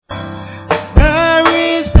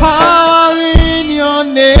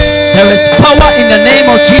There is power in the name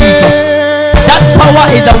of Jesus. That power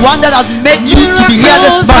is the one that has made you to be here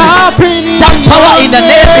this morning. That power in the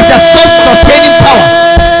name is a soul-sustaining power.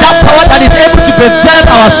 That power that is able to preserve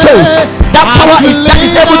our souls. That power that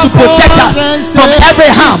is able to protect us from every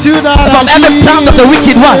harm, from every plan of the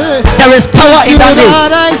wicked one. There is power in that name.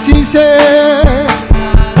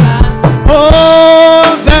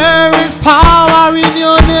 Oh, there is power in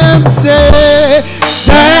your name. Say,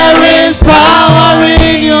 there is power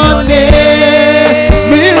in your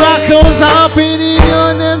name. Miracles happen in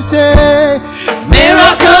your name. Say,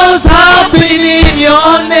 miracles happen in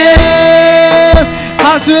your name.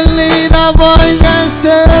 As we lead our voice and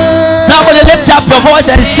say, somebody lift up your voice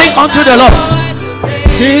and sing unto the Lord.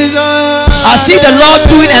 Jesus. I see the Lord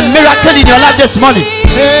doing a miracle in your life this morning.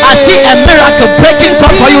 I see a miracle breaking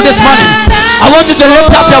forth for you this morning. I want you to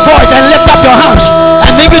lift up your voice and lift up your hands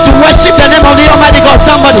and maybe to worship the name of the Almighty God.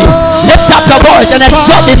 Somebody lift up your voice and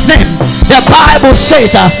exalt His name. The Bible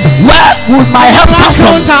says, where would my help come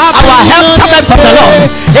from? Our help cometh from the Lord.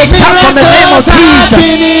 It comes from the name of Jesus.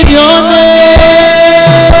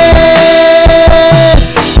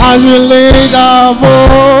 As we lift our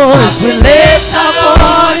voice, we lift our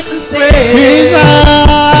voice and say,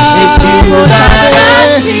 it's you that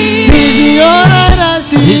I see.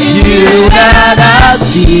 It's you that I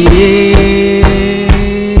see.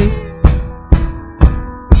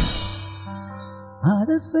 At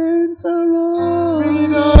the center of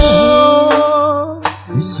it all,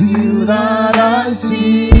 it's you that I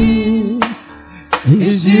see.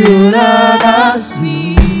 It's you that I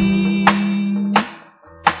see.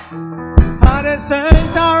 At the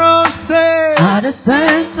center of say, at the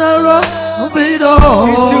center of it all,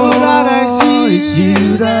 it's you that I see.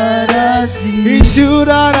 It's you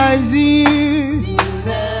that I see. It's you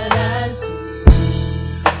that I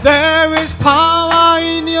see. There is power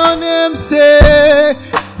in your name. Say,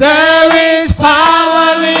 there is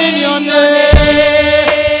power in your name.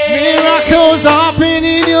 Miracles happen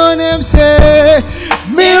in your name. Say,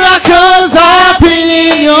 miracles happen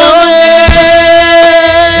in your name.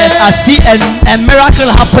 Yes, I see a miracle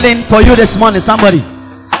happening for you this morning. Somebody,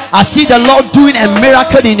 I see the Lord doing a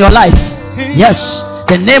miracle in your life. Yes,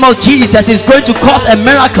 the name of Jesus is going to cause a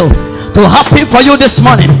miracle to happen for you this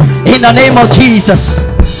morning. In the name of Jesus.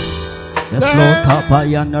 Yes, Lord. Papa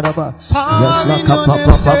Yanaraba. Yes, Lord. Papa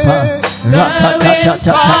Papa. Miracles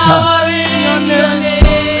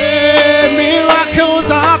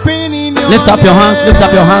happen in your name. Lift up your hands. Lift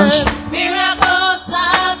up your hands. Miracles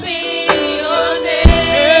happen in your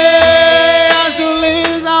name. As we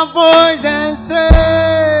lift our voice and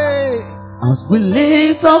say, as we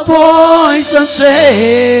lift our voice and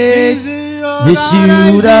say, it's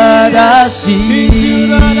you that I see.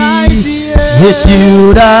 It's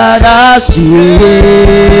you that I see.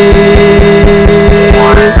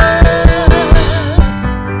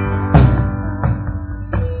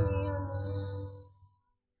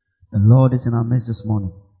 The Lord is in our midst this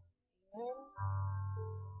morning.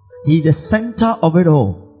 He is the center of it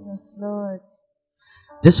all. Yes, Lord.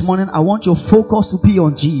 This morning I want your focus to be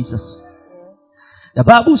on Jesus. The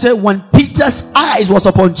Bible said when Peter's eyes was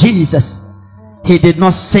upon Jesus, he did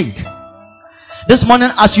not sink. This morning,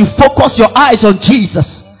 as you focus your eyes on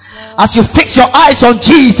Jesus, as you fix your eyes on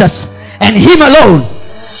Jesus and Him alone,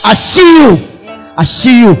 I see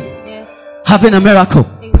you having a miracle.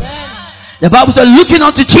 The Bible says, looking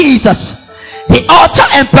unto Jesus, the author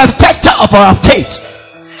and perfecter of our faith.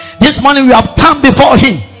 This morning we have come before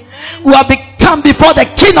Him. We have come before the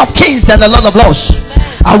King of Kings and the Lord of Lords.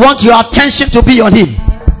 I want your attention to be on Him.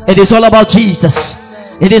 It is all about Jesus.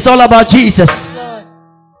 It is all about Jesus.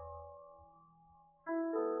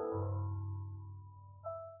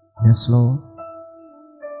 Yes, Lord.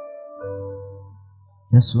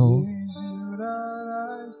 Yes, Lord.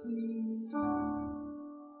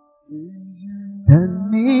 The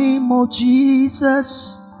name of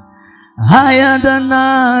Jesus, higher than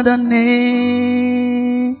other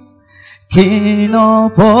name, King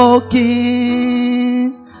of all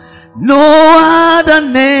kings, no other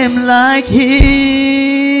name like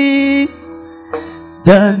Him.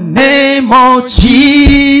 The name of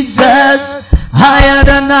Jesus, higher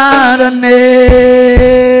than other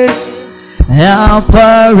name,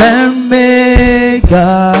 Alpha and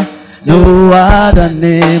Omega, no other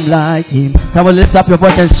name like Him. Someone lift up your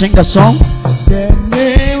voice and sing the song. The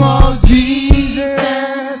name of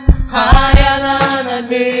Jesus, higher than the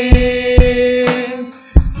name,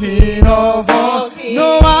 King of all kings,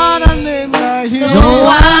 no other name like Him. No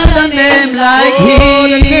other name like Him.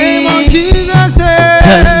 The name of Jesus,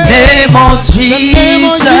 the name of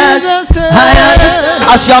Jesus, higher than.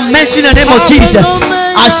 As you have mentioned the name of Jesus,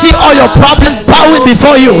 I see all your problems bowing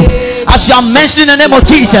before you. As you are mentioning the name of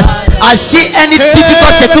Jesus, I see any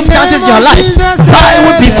difficult circumstances in your life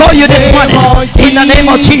bowing before you this morning. In the name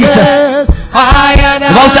of Jesus.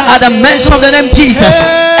 Because at the mention of the name Jesus,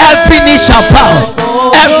 every knee shall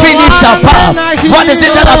bow. Every knee shall bow. What is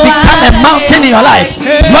it that has become a mountain in your life?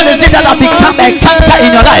 What is it that has become a cancer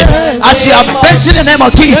in your life? As you have mentioned the name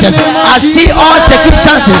of Jesus, I see all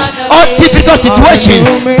circumstances, all difficult situations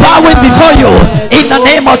bowing before you. In the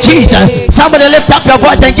name of Jesus. Somebody lift up your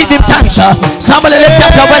voice and give him thanks. Somebody lift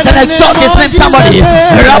up your voice and exalt his name. Somebody.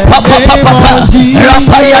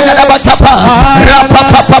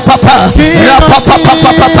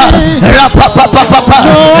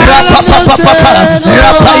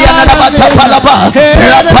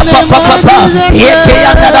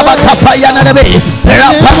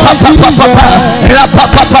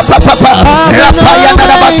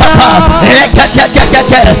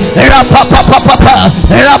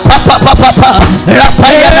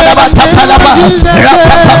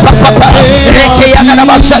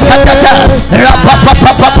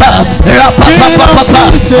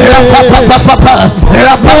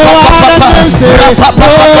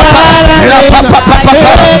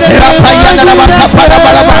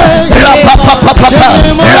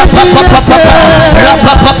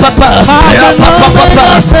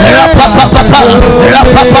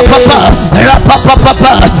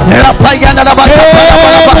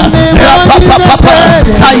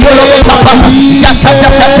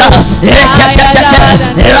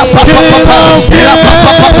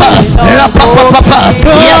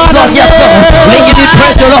 Yes, Lord, yes, Lord. We give you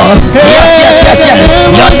praise, Lord. Yes.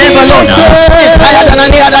 Your name alone is higher than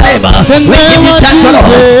any other name. We give you thanks, Lord.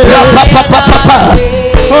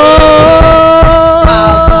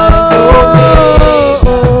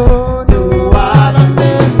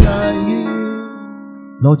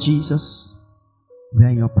 Lord Jesus, we are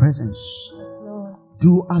in your presence.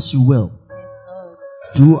 Do as you will.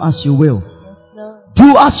 Do as you will.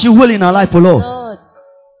 Do as you will in our life, O Lord.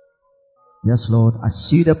 Yes, Lord. I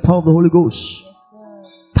see the power of the Holy Ghost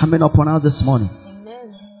coming upon us this morning.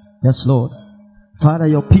 Yes, Lord. Father,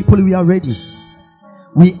 your people, we are ready.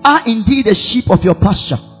 We are indeed the sheep of your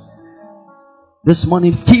pasture. This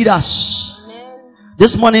morning, feed us.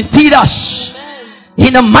 This morning, feed us.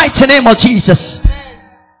 In the mighty name of Jesus.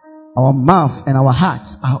 Our mouth and our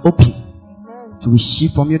hearts are open to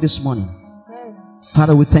receive from you this morning.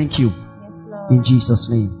 Father, we thank you. In Jesus'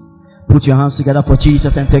 name. Put your hands together for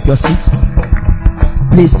Jesus and take your seat.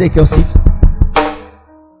 Please take your seat.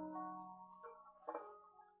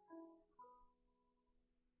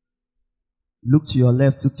 Look to your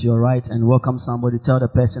left, look to your right, and welcome somebody. Tell the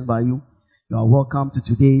person by you, you are welcome to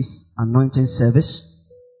today's anointing service.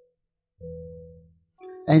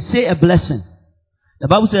 And say a blessing. The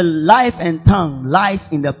Bible says life and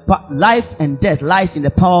death lies in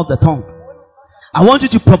the power of the tongue. I want you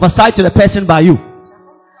to prophesy to the person by you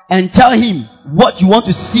and tell him what you want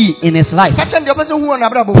to see in his life.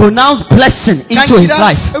 Pronounce blessing into his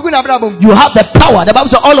life. You have the power. The Bible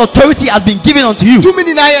says all authority has been given unto you.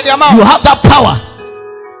 You have that power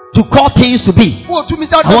to call things to be.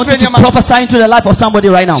 I want you to prophesy into the life of somebody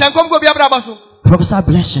right now. Prophesy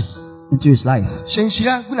blessing into his life.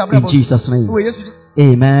 In Jesus' name.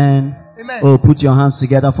 Amen. Oh, put your hands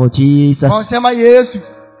together for Jesus.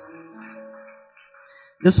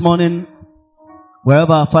 This morning,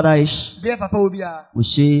 wherever our Father is, we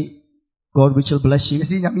say, God will bless you.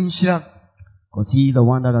 Because He is the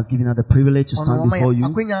one that has given us the privilege to stand before you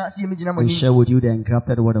and share with you the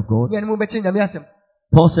engrafted word of God.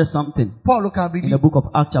 Paul says something in the book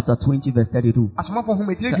of Acts chapter 20 verse 32. I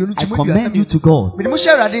commend you to God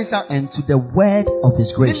and to the word of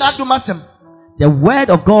His grace. The word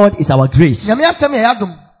of God is our grace.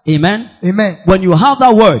 Amen. When you have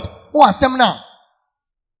that word,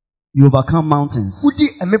 you overcome mountains.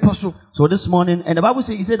 So this morning, and the Bible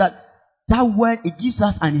says, that word, it gives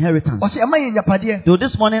us an inheritance. So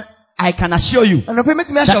this morning, I can assure you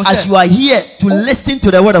that as you are here to listen to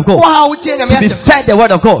the word of God, to be fed the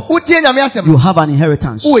word of God, you have an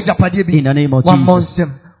inheritance in the name of Jesus.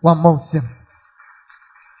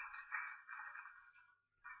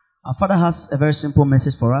 Our Father has a very simple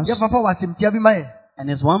message for us. And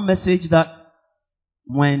it's one message that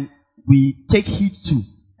when we take heed to,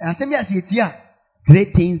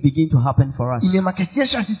 great things begin to happen for us.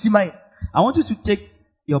 I want you to take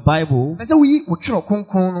your Bible,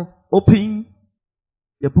 open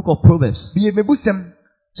the book of Proverbs,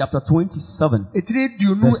 chapter 27,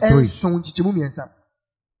 verse 3.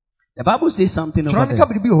 The Bible says something over there.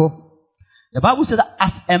 The Bible says that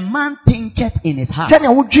as a man thinketh in his heart,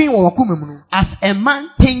 as a man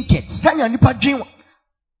thinketh,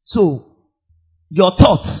 So, your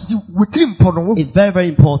thoughts is very, very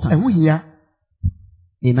important.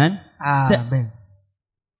 Amen. Amen.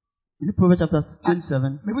 Is it Proverbs chapter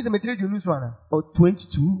 27 or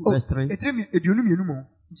 22 verse 3?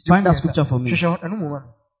 Find that scripture for me. He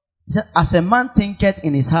said, as a man thinketh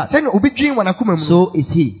in his heart, so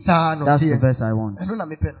is he. That's the verse I want.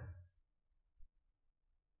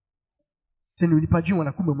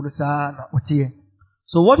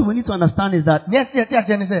 So what we need to understand is that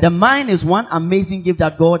the mind is one amazing gift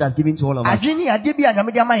that God has given to all of us.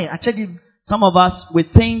 Some of us, we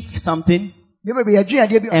think something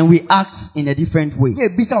and we act in a different way.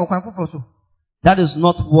 That is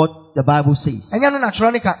not what the Bible says.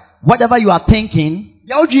 Whatever you are thinking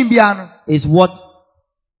is what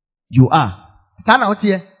you are.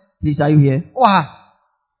 Please, are you here?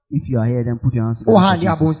 If you are here, then put your hands together.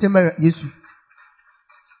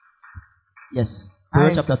 Yes.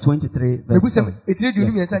 Proverbs chapter 23, verse 7. Yes.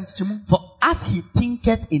 For as he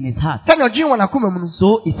thinketh in his heart,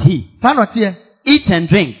 so is he. Eat and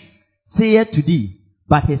drink, saith to thee,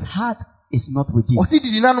 but his heart is not with thee.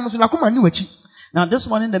 Now this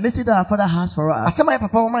morning, the message that our Father has for us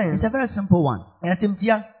is a very simple one.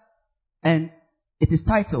 And it is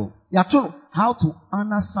titled, How to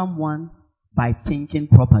Honor Someone by Thinking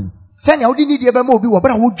Properly.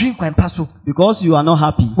 Because you are not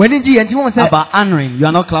happy about honoring, you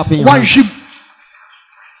are not clapping your hands.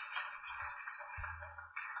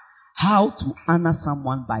 How to honor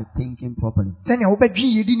someone by thinking properly.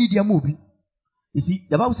 You see,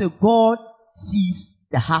 the Bible says God sees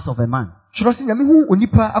the heart of a man. A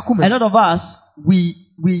lot of us, we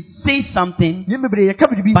say something,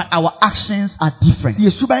 but our actions are different.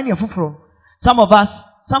 Some of us,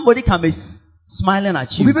 somebody can be smiling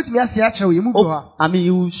at you. You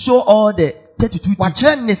show all the 32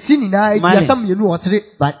 smiling.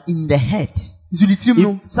 But in the head,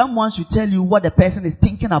 if someone should tell you what the person is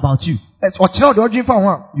thinking about you,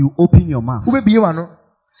 you open your mouth.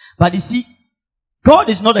 But you see, God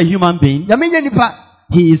is not a human being.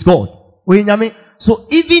 He is God. So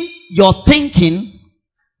even your thinking,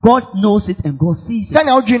 God knows it and God sees it.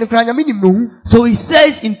 So he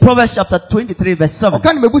says in Proverbs chapter 23 verse 7,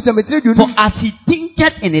 for as he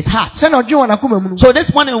thinketh in his heart. So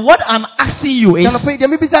this morning what I'm asking you is, what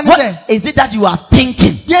is it that you are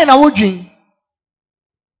thinking?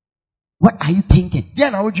 What are you thinking?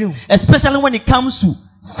 Especially when it comes to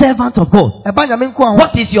servants of God.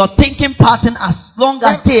 What is your thinking pattern as long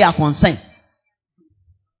as they are concerned?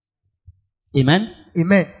 Amen?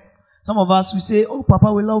 Amen. Some of us, we say, oh,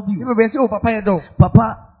 Papa, we love you.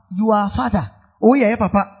 Papa, you are father. Oh, yeah,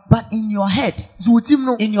 Papa. But in your head,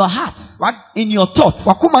 in your heart, in your thoughts,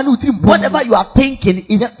 whatever you are thinking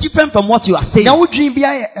is different from what you are saying. But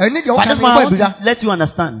that's why I want to let you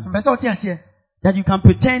understand that you can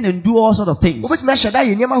pretend and do all sorts of things, but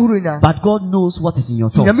God knows what is in your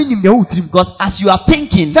thoughts. Because as you are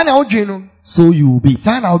thinking, so you will be.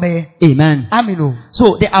 Amen.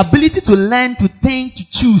 So the ability to learn to think, to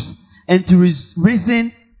choose, and to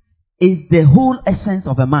reason is the whole essence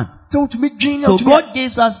of a man. So God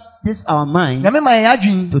gives us this our mind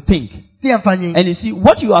to think. And you see,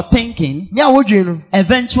 what you are thinking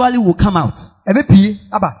eventually will come out.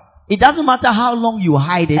 It doesn't matter how long you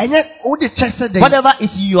hide it. Whatever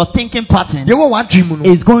is in your thinking pattern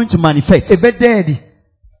is going to manifest.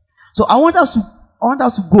 So I want us to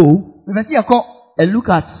go and look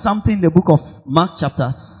at something in the book of Mark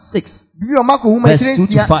chapter 6, verse 2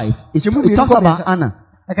 to 5. It talks about Anna.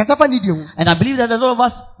 And I believe that a lot of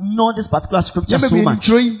us know this particular scripture so much.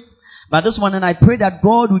 But this one, and I pray that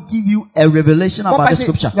God will give you a revelation about the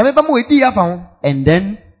scripture. And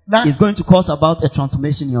then it's going to cause about a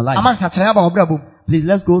transformation in your life. Please,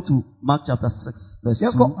 let's go to Mark chapter 6, verse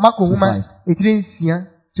 2 to 5.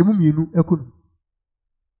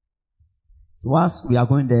 Whilst we are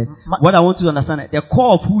going there, what I want you to understand, the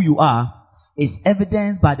core of who you are is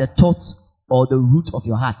evidenced by the thoughts or the root of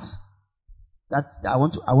your heart. I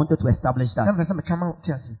wanted to establish that.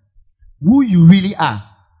 Who you really are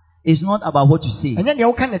is not about what you say.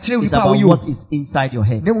 It's about what is inside your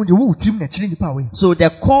head. So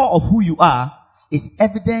the core of who you are is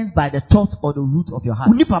evidenced by the thought or the root of your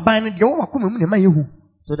heart.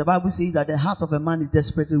 So the Bible says that the heart of a man is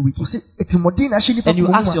desperately wicked. And you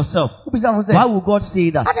ask yourself, why would God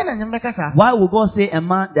say that? Why would God say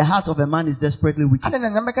the heart of a man is desperately wicked?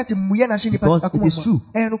 Because it is true.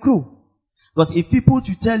 Because if people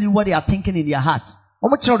should tell you what they are thinking in their heart,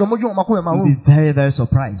 you'll be very, very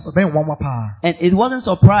surprised. And it wasn't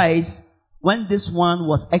surprise when this one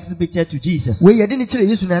was exhibited to Jesus, we yɛde ne kyerɛ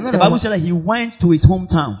Yesu na the Bible said that he went to his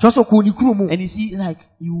hometown. so ko ni kuro mu. And you see, like,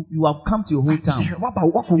 you have come to your hometown. Waba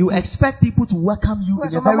You expect people to welcome you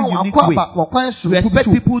in a very unique way. You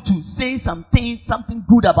expect people to say something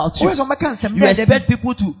good about you. You expect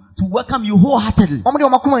people to welcome you wholeheartedly. But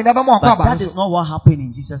that is not what happened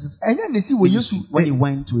in Jesus' ministry when he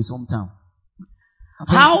went to his hometown.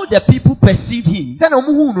 How the people perceived him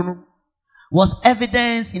was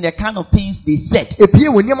evidence in the kind of things they said.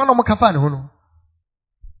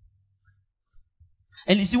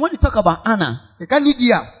 And you see, when you talk about Anna,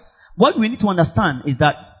 what we need to understand is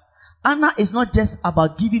that Anna is not just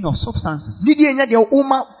about giving of substances.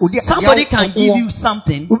 Somebody can give you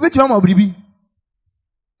something.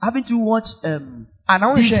 Haven't you watched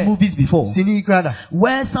these movies before?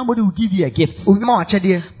 Where somebody will give you a gift,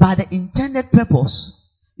 but the intended purpose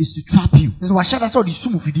is to trap you.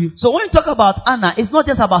 So when you talk about Anna, it's not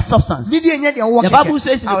just about substance. The Bible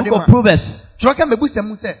says in the book of Proverbs,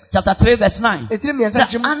 chapter 3 verse 9,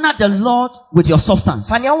 that honor the Lord with your substance.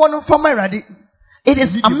 It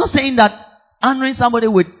is, I'm not saying that honoring somebody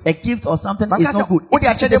with a gift or something is not good.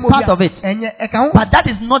 It is part of it. But that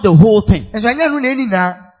is not the whole thing.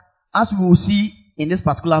 As we will see in this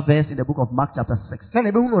particular verse in the book of Mark chapter 6.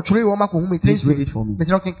 Please read it for me.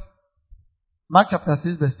 Mark chapter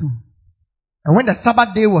 6 verse 2. And when the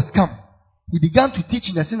Sabbath day was come, he began to teach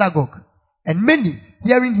in the synagogue. And many,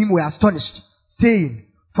 hearing him, were astonished, saying,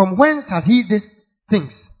 From whence hath he these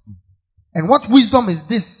things? And what wisdom is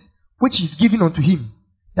this which is given unto him,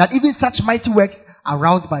 that even such mighty works are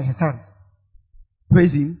wrought by his hands?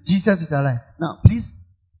 Praise him. Jesus is alive. Now, please,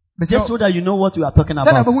 just so that you know what we are talking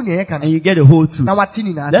about, and you get the whole truth.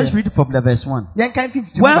 Let's read from the verse 1.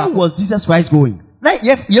 Where was Jesus Christ going?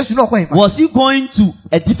 Was he going to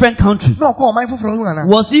a different country?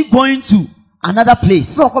 Was he going to another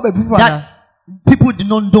place that people did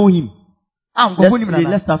not know him?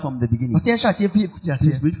 Let's start from the beginning. Please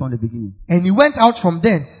read from the beginning. And he went out from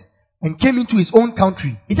thence and came into his own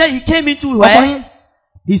country. He said he came into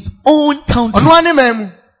his own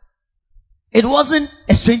country. It wasn't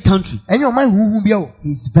a strange country.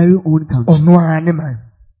 His very own country.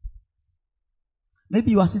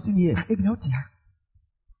 Maybe you are sitting here.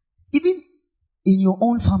 Even in your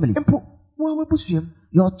own family,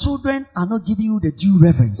 your children are not giving you the due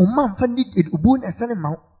reverence.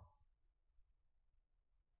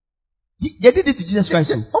 They did it to Jesus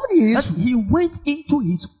Christ. He went into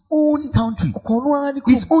his own country.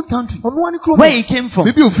 His own country. Where he came from.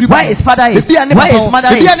 Where his father is. Where his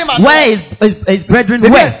mother is. Where his brethren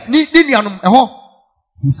were.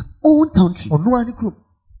 His own country.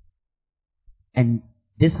 And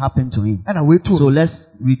this happened to him. So let's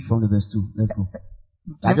read from the verse 2. Let's go.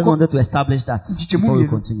 I just wanted to establish that before we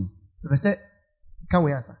continue.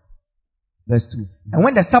 Verse 2. And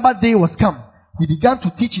when the Sabbath day was come, he began to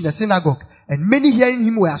teach in the synagogue, and many hearing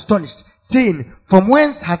him were astonished, saying, From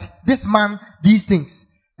whence hath this man these things?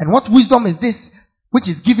 And what wisdom is this which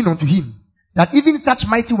is given unto him, that even such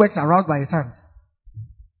mighty works are wrought by his hands?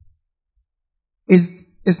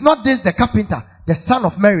 Is not this the carpenter, the son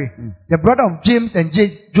of Mary, the brother of James and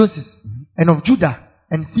Joseph, and of Judah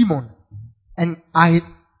and Simon, and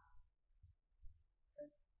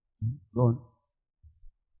Go on.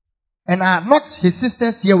 And are not his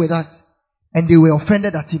sisters here with us? And they were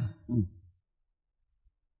offended at him.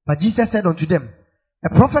 But Jesus said unto them, A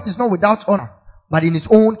prophet is not without honor, but in his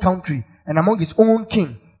own country, and among his own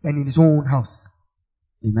king, and in his own house.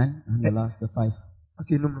 Amen. And the last, the 5.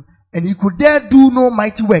 And he could there do no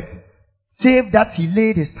mighty work, save that he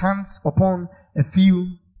laid his hands upon a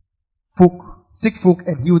few sick folk,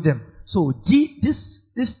 and healed them. So this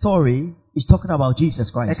story is talking about Jesus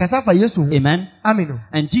Christ. Amen.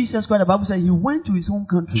 And Jesus Christ, the Bible says, he went to his home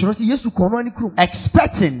country,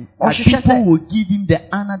 expecting that people would give him the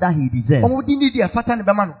honor that he deserves.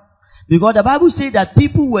 Because the Bible says that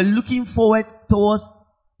people were looking forward towards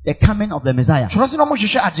the coming of the Messiah.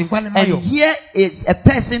 And here is a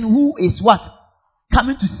person who is what?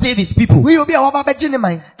 Coming to save his people.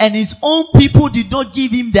 And his own people did not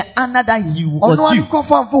give him the honor that he was due.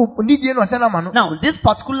 Now, this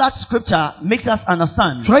particular scripture makes us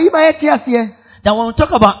understand that when we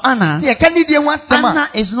talk about honor, honor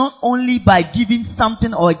is not only by giving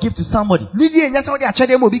something or a gift to somebody.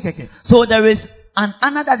 So there is an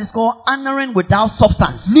honor that is called honoring without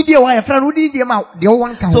substance. So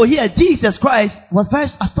here Jesus Christ was very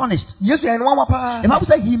astonished. The Bible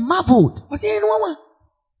says he marveled.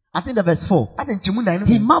 I think the verse 4.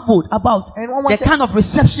 He marveled about the kind of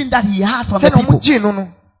reception that he had from the people.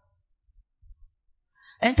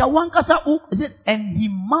 And he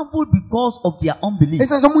marveled because of their unbelief.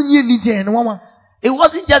 It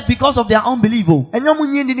wasn't just because of their unbelief.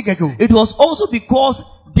 It was also because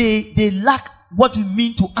they lack what we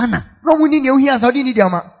mean to honor.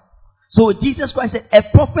 So Jesus Christ said, a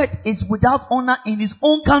prophet is without honor in his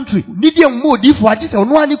own country.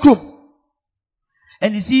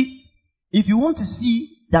 And you see, if you want to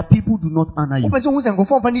see that people do not honor you,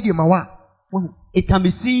 it can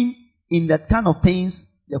be seen in the kind of things,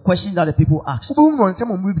 the questions that the people ask.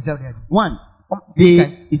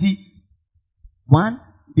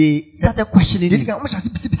 They started questioning him.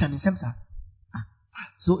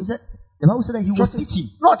 So is that the Bible said that he was teaching.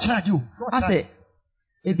 I said,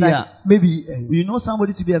 maybe you know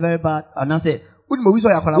somebody to be a very bad, and I said,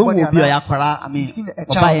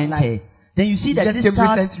 then you see that this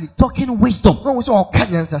child talking wisdom,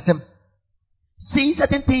 saying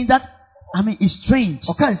certain things that is strange.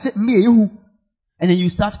 And then you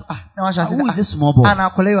start, who is this small boy?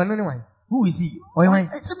 Who is he?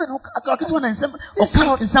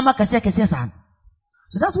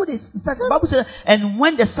 So that's what it starts. The Bible says, and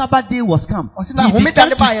when the Sabbath day was come, he began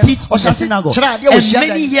to teach in the synagogue. And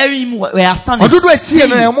many hearing him were astonished, saying,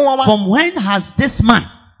 from when has this man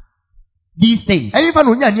these things?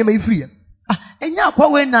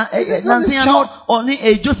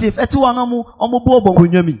 Joseph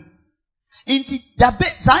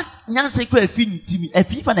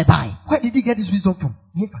where did he get this wisdom from?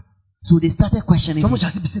 So they started questioning him.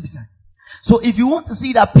 So if you want to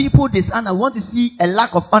see that people dishonor, want to see a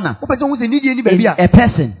lack of honor in a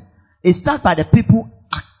person, it starts by the people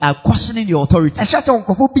questioning your authority.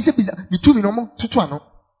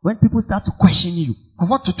 When people start to question you,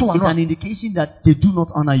 it's an indication that they do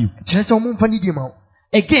not honor you.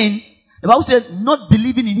 Again, the Bible says not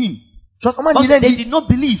believing in him. Because they did not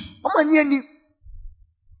believe.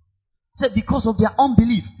 Said because of their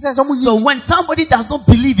unbelief. So when somebody does not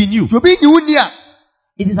believe in you,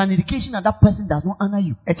 it is an indication that that person does not honor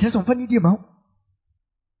you.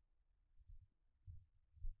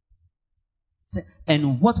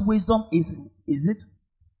 And what wisdom is it?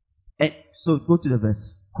 So go to the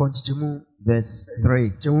verse. Verse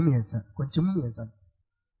 3.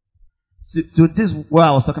 So this is what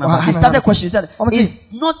I was talking about. He started questioning. He said, is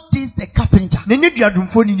not this the carpenter,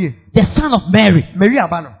 the son of Mary,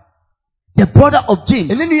 the brother of James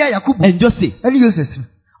and Joseph?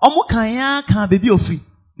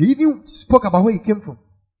 They even spoke about where he came from.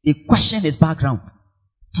 They questioned his background.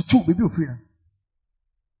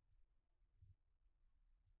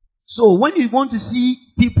 So when you want to see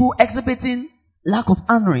people exhibiting lack of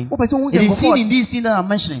honoring, it is seen in these things that I'm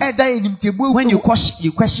mentioning. When you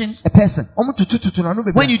question a person,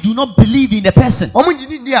 when you do not believe in the person,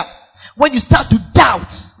 when you start to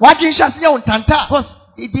doubt, because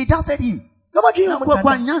they doubted him. Which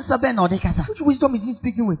wisdom is he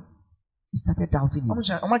speaking with? He started doubting him.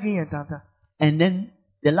 And then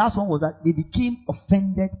the last one was that they became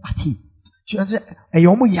offended at him.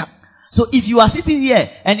 So if you are sitting here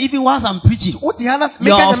and even whilst I'm preaching, you are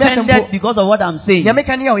offended because of what I'm saying,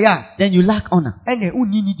 then you lack honor.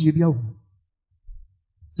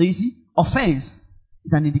 So you see, offense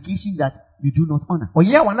is an indication that you do not honor. When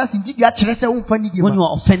you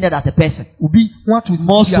are offended at a person,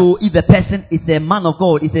 more so if the person is a man of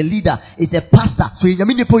God, is a leader, is a pastor,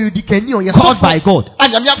 called by God.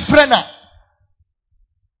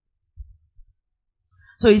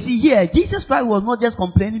 So you see here, Jesus Christ was not just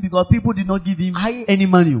complaining because people did not give him any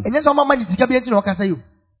money.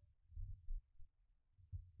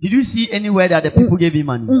 Did you see anywhere that the people gave him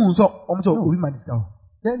money? No.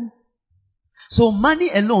 So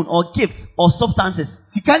money alone or gifts or substances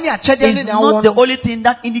is not the only thing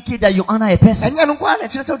that indicates that you honor a person. Remember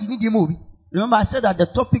I said that the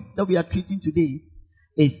topic that we are treating today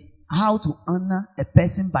is how to honor a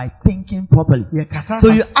person by thinking properly.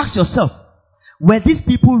 So you ask yourself, were these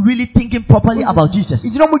people really thinking properly about Jesus?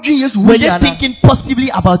 Were they thinking positively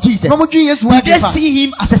about Jesus? Did they see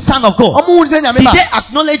him as a son of God? Did they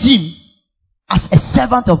acknowledge him as a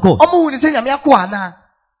servant of God?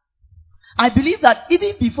 I believe that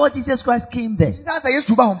even before Jesus Christ came there,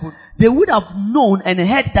 they would have known and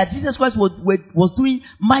heard that Jesus Christ was doing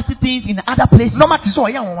mighty things in other places.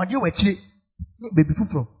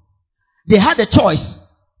 They had a choice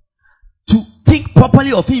to think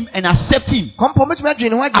properly of him and accept him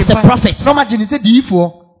as a prophet.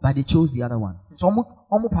 But they chose the other one.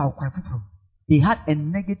 They had a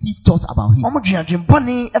negative thought about him.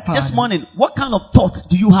 This morning, what kind of thoughts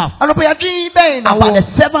do you have about the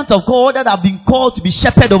servants of God that have been called to be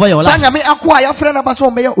shepherd over your life?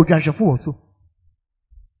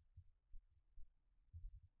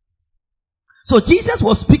 So Jesus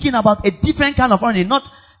was speaking about a different kind of honor, not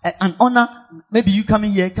an honor. Maybe you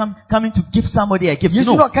coming here, coming to give somebody a gift.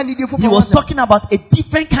 No. He was talking about a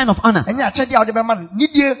different kind of honor.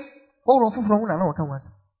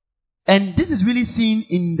 And this is really seen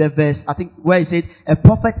in the verse, I think, where he said, a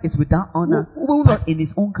prophet is without honor but in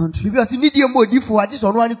his own country. But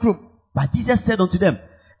Jesus said unto them,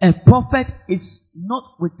 a prophet is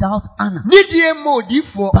not without honor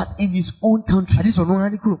but in his own country.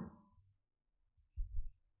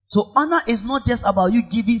 So honor is not just about you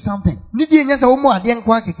giving something. No.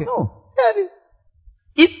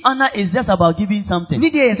 If honor is just about giving something,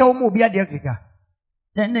 then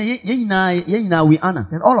we honor.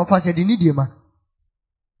 And all of us are the needy man.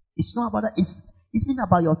 It's not about that. It's been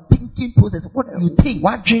about your thinking process. What you think.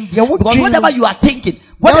 Because whatever you are thinking,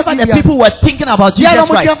 whatever the people were thinking about Jesus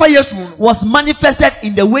Christ was manifested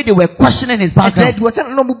in the way they were questioning his background.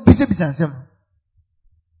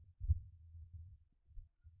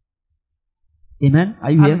 Amen. Are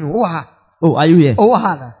you here? Oh, are you here?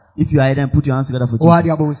 If you are here, then put your hands together for Jesus.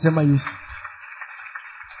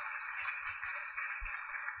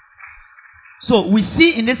 So we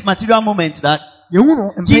see in this material moment that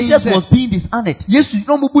Jesus was being dishonored. It's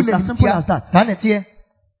as simple as that.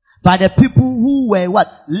 By the people who were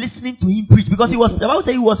what? Listening to him preach. Because the Bible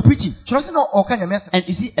says he was preaching. And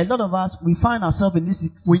you see, a lot of us, we find ourselves in this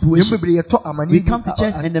situation. We come to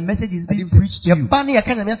church and the message is being preached to you.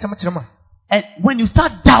 And when you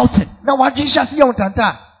start doubting, it is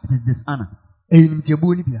dishonor.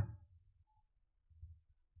 Because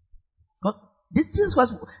this Jesus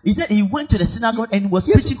was, he said he went to the synagogue and was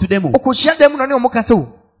preaching to them.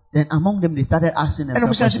 Then among them they started asking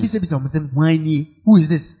themselves, why me? Who is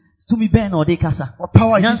this? To me, Ben or Dekasa. What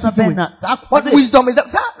power is he doing? What wisdom is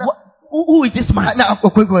that? Who is this man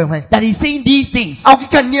that is saying these things?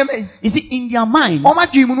 You see, in their mind,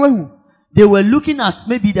 they were looking at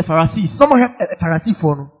maybe the Pharisees. Some have a Pharisee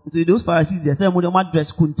for. So those Pharisees, they say,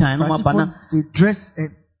 they dress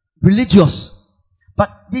religious. But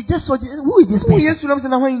they just saw, who is this person? No,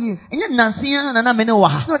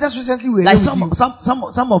 just recently we like some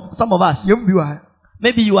of us.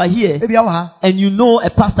 Maybe you are here and you know a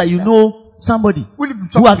pastor, you know somebody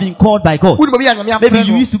who has been called by God. Maybe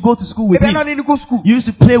you used to go to school with him. You used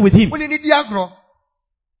to play with him.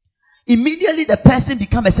 Immediately the person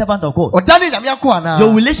becomes a servant of God.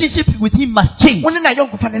 Your relationship with him must change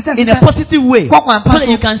in a positive way, so that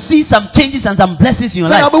you can see some changes and some blessings in your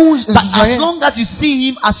life. But as long as you see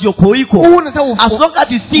him as your co-equal, as long as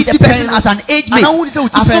you see the person as an age mate,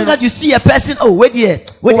 as long as you see a person,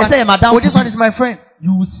 this one is my friend,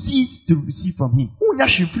 you will cease to receive from him.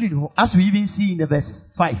 As we even see in the verse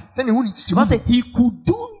 5. Because he could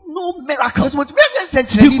do no miracles. He could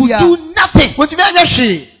do nothing.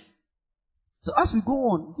 So as we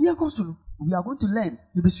go on, we are going to learn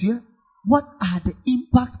what are the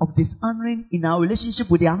impact of dishonoring in our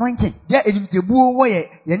relationship with the anointing.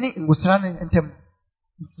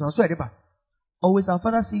 Always our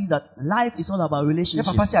Father says that life is all about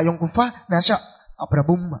relationships.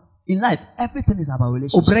 In life, everything is about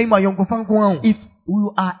relationships. If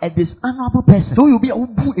you are a dishonorable person,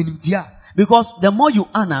 because the more you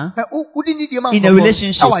honor in a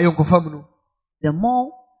relationship, the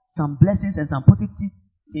more some blessings and some positive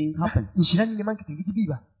things happen.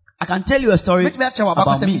 I can tell you a story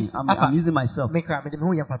about me. I'm using myself.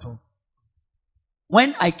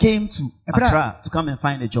 When I came to Accra to come and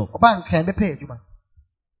find a job,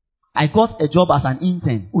 I got a job as an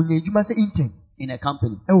intern in a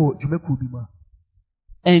company.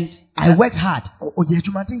 And I worked hard.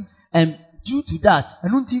 And due to that,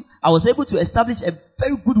 I was able to establish a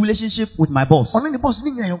very good relationship with my boss.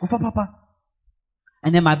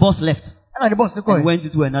 And then my boss left and went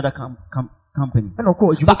into another company.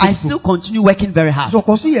 But I still continue working very hard. So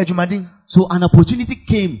an opportunity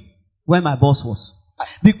came where my boss was.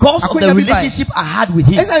 Because of the relationship I had with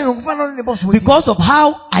him. Because of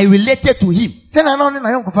how I related to him.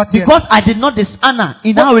 Because I did not dishonor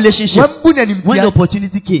in our relationship. When the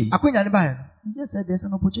opportunity came, he just said there's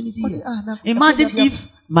an opportunity here. Imagine if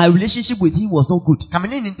my relationship with him was not good.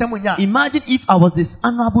 Imagine if I was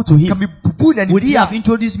dishonorable to him. Would he have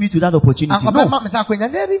introduced me to that opportunity? No.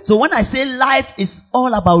 So when I say life is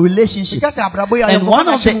all about relationship, and one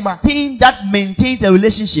of the things that maintains a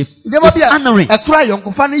relationship is honoring.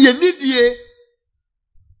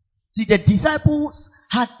 See, the disciples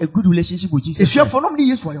had a good relationship with Jesus Christ.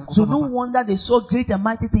 So no wonder they saw great and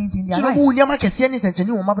mighty things in their lives.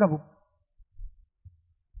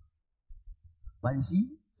 But you see,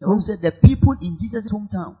 the Bible said the people in Jesus'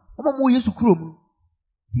 hometown,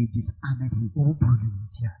 they dishonored him.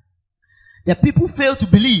 The people failed to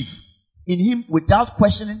believe in him without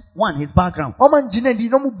questioning, one, his background.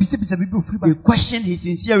 They questioned his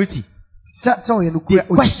sincerity. They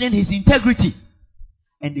questioned his integrity.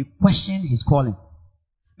 And they questioned his calling.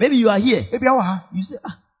 Maybe you are here. You say,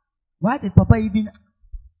 why did Papa even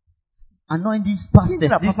anoint these pastors?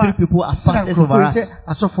 These three people as pastors over us.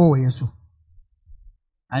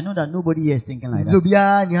 I know that nobody here is thinking like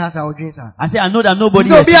that. I say, I know that nobody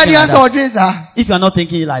here is thinking like that. If you are not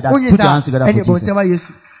thinking like that, put your hands together for Jesus.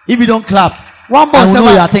 If you don't clap, I will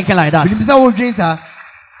know you are thinking like that.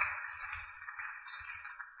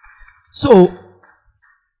 So,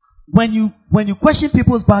 when you question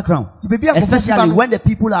people's background, especially when the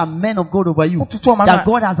people are men of God over you, that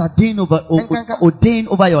God has ordained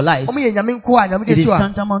over your lives, it is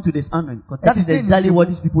tantamount to dishonoring. Because that is exactly what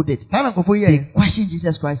these people did. They questioned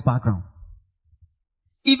Jesus Christ's background.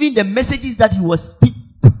 Even the messages that he was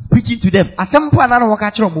preaching to them,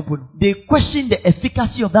 they questioned the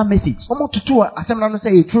efficacy of that message. So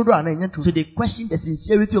they questioned the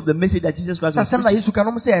sincerity of the message that Jesus Christ was preaching.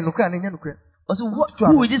 So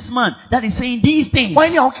who is this man that is saying these things?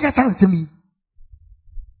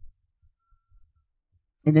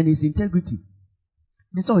 And then his integrity.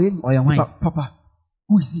 Or your mind. Papa,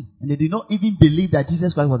 who is he? And they did not even believe that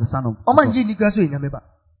Jesus Christ was the Son of God.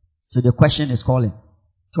 So the question is calling.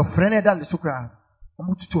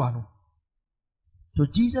 So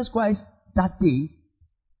Jesus Christ that day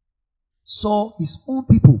saw his own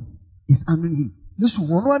people dishonoring him.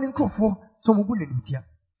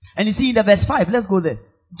 And you see in the verse 5, let's go there.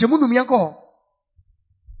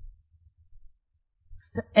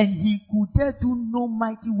 And he could there do no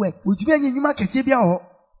mighty works. He could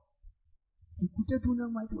there do no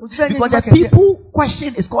mighty works. Because the people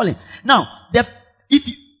question is calling. Now, the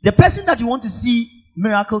person that you want to see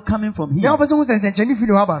miracle coming from him, you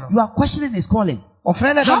are questioning his calling. How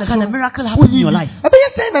can a miracle happen in your life?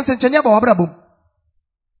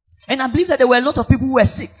 And I believe that there were a lot of people who were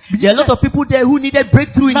sick. There are a lot of people there who needed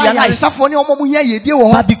breakthrough in their lives.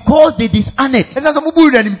 But because they dishonored, they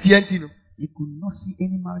could not see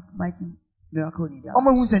any mighty miracle in their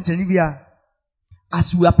lives.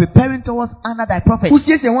 As we are preparing towards Anna thy prophet in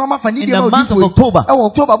the month of October,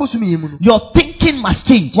 your thinking must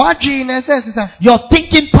change. Your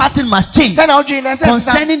thinking pattern must change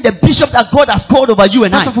concerning the bishop that God has called over you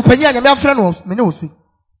and I.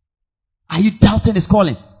 Are you doubting his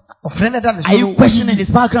calling? Are you questioning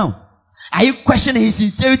his background? Are you questioning his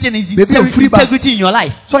sincerity and his integrity in your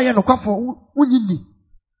life?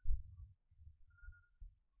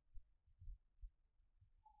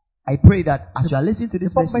 I pray that as you are listening to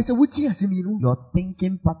this message, your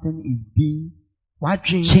thinking pattern is being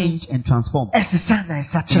changed and transformed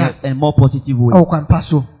in a more positive way.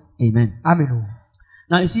 Amen.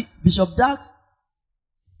 Now you see, Bishop Dag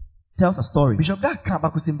tells a story.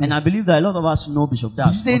 And I believe that a lot of us know Bishop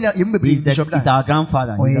Dag. He's our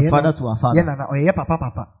grandfather. He's a father to our father.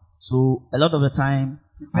 So a lot of the time,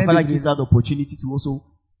 my father gives us the opportunity to also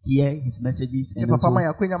hear his messages and also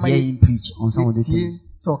hear him preach on some of the things.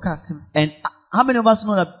 And how many of us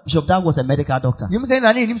know that Bishop Dag was a medical doctor? He was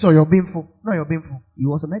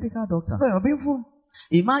a medical doctor.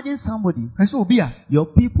 Imagine somebody, your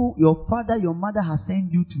people, your father, your mother has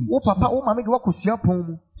sent you to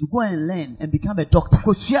go and learn and become a doctor.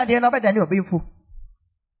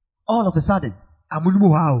 All of a sudden,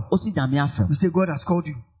 you say God has called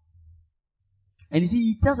you. And you see,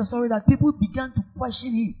 he tells a story that people began to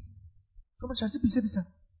question him.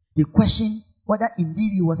 They questioned whether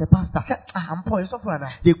indeed he was a pastor.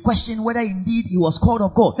 They questioned whether indeed he was called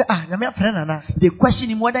of God. They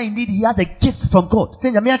questioned him whether indeed he had a gift from God.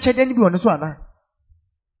 And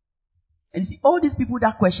you see, all these people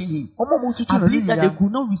that questioned him, I believe that they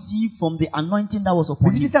could not receive from the anointing that was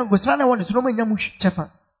upon him.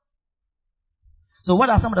 So what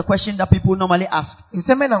are some of the questions that people normally ask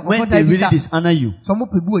when they really dishonor you?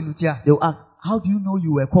 They will ask, how do you know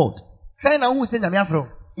you were called?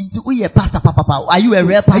 Are you a pastor, Papa? Are you a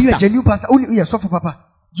real pastor? Are you a genuine pastor? Do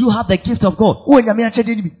you have the gift of God?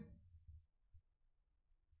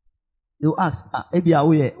 They will ask, maybe are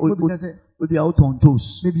we out on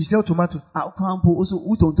toast? Maybe you sell tomatoes. Also,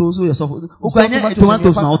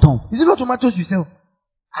 tomatoes now. Is it not tomatoes you sell?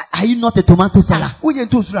 Are you not a tomato seller?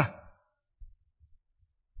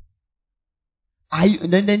 Are you?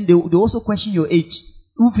 Then they also question your age.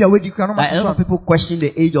 Like a lot of people question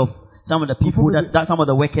the age of some of the people that some of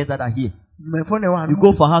the workers that are here. You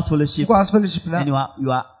go for house fellowship and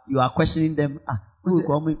you are questioning them.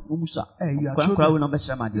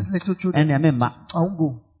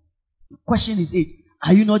 Question is age.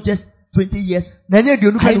 Are you not just 20 years? Are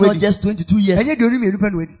you not just 22 years?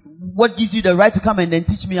 what gives you the right to come and then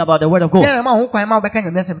teach me about the word of God? Yeah, ma ho kwan ma obeka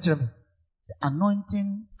nyame asem kire me. The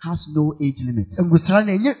anointing has no age limit. Ngusra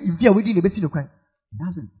na enye mfi a wedi na besi no kwan. It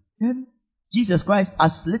doesn't. Jesus Christ,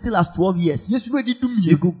 as little as 12 years, Yesu no di dum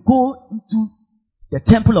he could go into the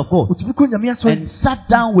temple of God and sat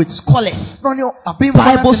down with scholars,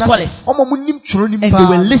 Bible scholars, and they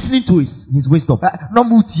were listening to his wisdom.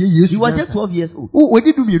 He was just 12 years old.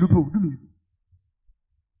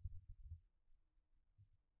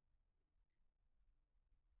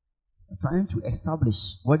 Trying to establish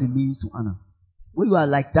what it means to honor. When you are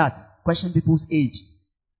like that, question people's age.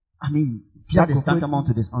 I mean, that is tantamount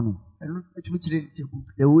to dishonor.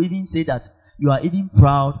 They will even say that you are even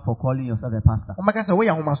proud for calling yourself a pastor. These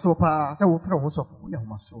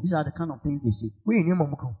are the kind of things they say.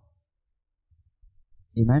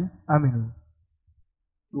 Amen? Amen.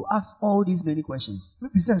 You ask all these many questions.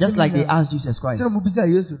 Just like they asked Jesus Christ.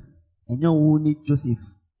 And you need Joseph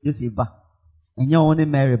ba. And you need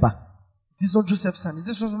Mary ba. This is not Joseph's son. Is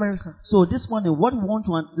this not Mary's son? So this morning, what we want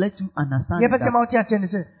to let you understand is that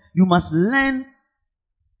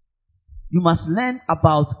you must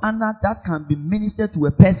about honor that can be ministered to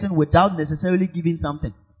a person without necessarily giving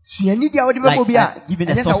something. Like giving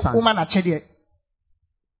a substance.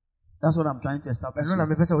 That's what I'm trying to establish.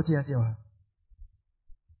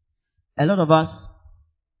 A lot of us,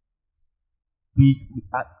 we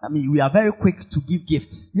are very quick to give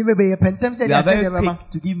gifts. We are very quick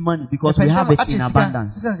to give money because we have it in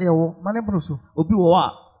abundance. And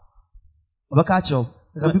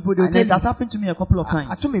it has happened to me a couple of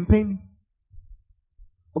times.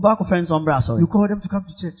 You call them to come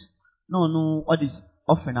to church. No, what is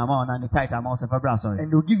offering amount and the tithe amount of sorry. And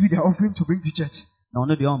they'll give you the offering to bring to church. No,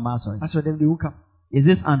 the own sorry. As for them, they will come. Is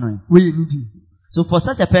this honoring? So for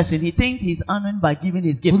such a person, he thinks he's honoring by giving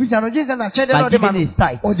his gift, by giving his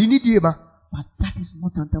tithe. But that is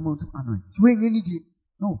not tantamount to honoring.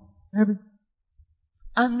 No.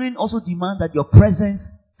 Honoring also demands that your presence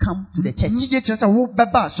come to the church.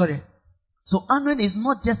 So honoring is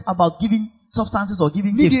not just about giving substances or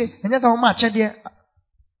giving gifts.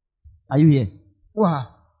 Are you here?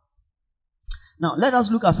 Now let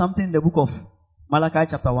us look at something in the book of Malachi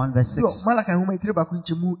chapter 1 verse 6.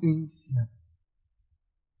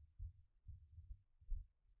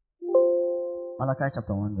 Malachi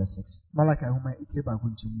chapter 1 verse 6.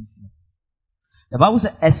 The Bible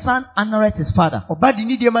says, a son honoreth his father,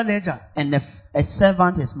 and a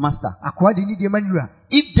servant his master.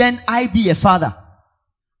 If then I be a father,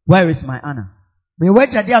 where is my honor?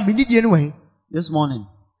 This morning,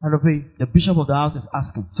 the bishop of the house is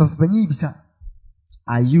asking,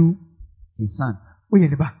 are you his son?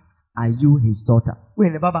 Are you his daughter?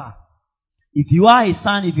 If you are his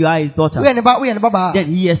son, if you are his daughter,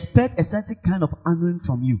 then he expects a certain kind of honoring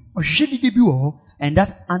from you. And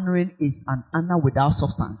that honoring is an honor without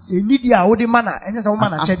substance. An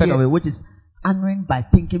aspect of it, which is honoring by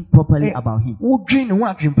thinking properly about him.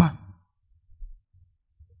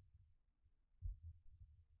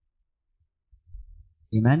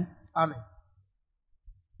 Amen. Amen.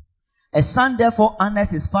 A son therefore honors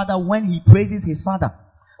his father when he praises his father.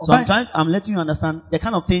 So I'm letting you understand the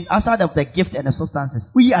kind of thing outside of the gift and the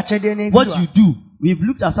substances. What you do, we've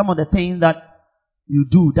looked at some of the things that you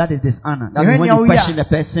do that is dishonor. That is when you question the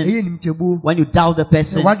person, when you doubt the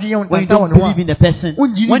person, when you don't believe in the person,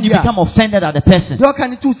 when you become offended at the person.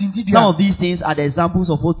 Some of these things are the examples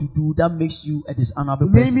of what you do that makes you a dishonorable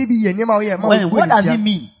person. What does it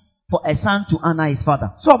mean for a son to honor his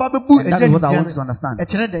father? And that is what I want you to understand.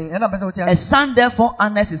 A son therefore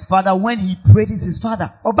honors his father when he praises his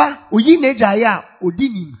father.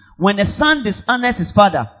 When a son dishonors his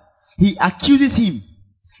father, he accuses him,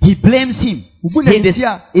 he blames him,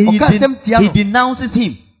 he denounces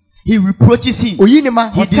him, he reproaches him, he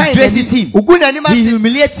disgraces him, he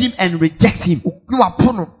humiliates him and rejects him.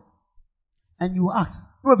 And you ask,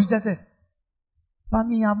 but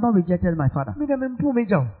me, I have not rejected my father.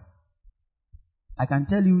 I can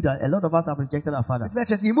tell you that a lot of us have rejected our father.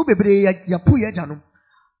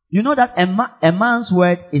 You know that a man's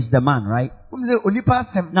word is the man, right?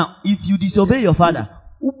 Now, if you disobey your father,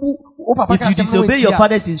 if you disobey your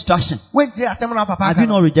father's instruction, have you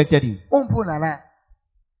not rejected him?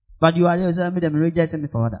 But you are telling me them rejecting me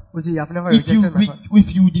for father. If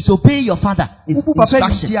you disobey your father's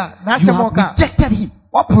instruction, you have rejected him.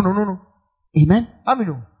 Amen?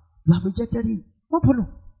 You have rejected him.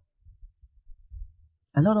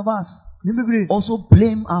 A lot of us also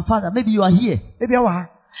blame our father. Maybe you are here.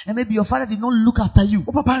 And maybe your father did not look after you.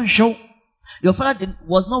 Your father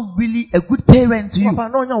was not really a good parent to you.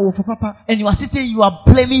 And you are sitting, you are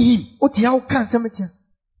blaming him.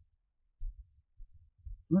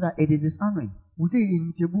 know that it is dishonoring. Use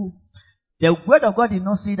ntebu. The word of God did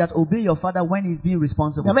not say that obey your father when he's being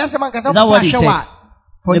responsible. Na me Is that what he said?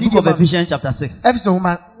 For In the book of Ephesians chapter 6.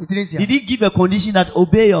 Did he give a condition that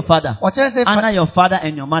obey your father? Honor your father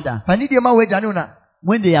and your mother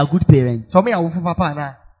when they are good parents. That's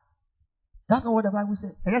not what the Bible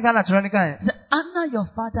says. It says, honor your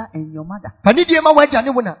father and your mother.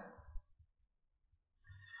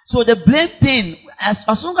 So the blame thing,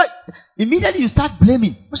 as long as immediately you start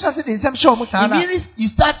blaming, immediately you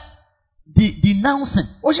start denouncing.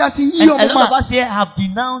 And a lot of us here have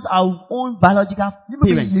denounced our own biological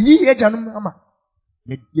parents. You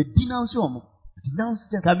denounce them.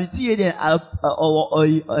 Can you see it?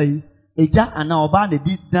 Eja and our band they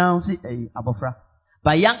denounce abofra.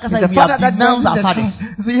 But young we have denounced our fathers.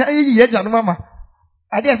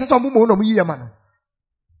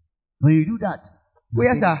 When you do that, you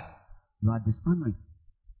are dishonoring.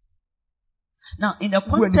 Now, in the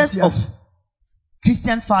context of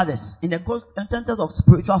Christian fathers, in the context of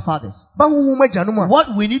spiritual fathers,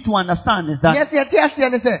 what we need to understand is that,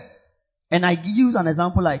 and I use an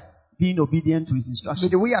example like being obedient to his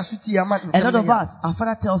instructions. A lot of us, our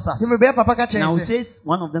father tells us, now he says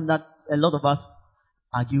one of them that a lot of us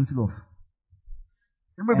are guilty of.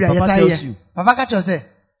 And Papa tells you,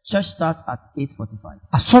 church starts at 8:45.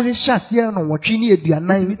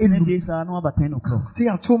 About 10 o'clock.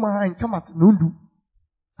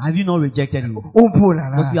 Have you not rejected him?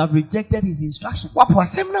 Because you have rejected his instructions. Our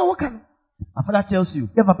father tells you,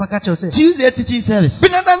 Tuesday teaching service,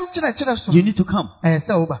 you need to come.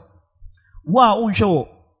 Wow, on show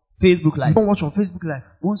Facebook Live. Don't watch on Facebook Live.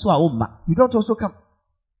 You don't also come.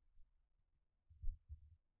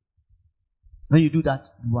 When you do that,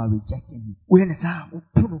 you are rejecting him.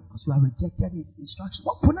 Because you have rejected his instructions.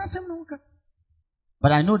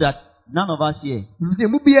 But I know that none of us here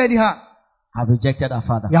have rejected our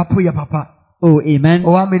father. Oh, amen.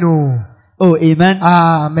 Oh, amen.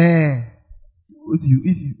 Amen.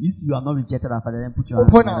 If you are not rejected our father, then put your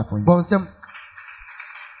hands together for him.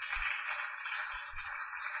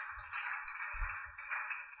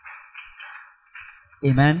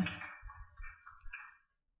 Amen.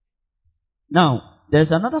 Now,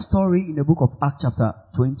 there's another story in the book of Acts chapter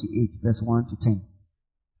 28, verse 1 to 10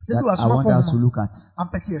 that I want us to look at.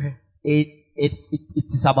 It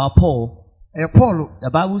is about Paul. The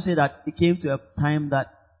Bible says that it came to a time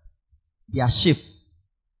that their ship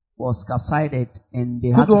was capsized and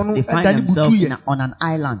they find themselves on an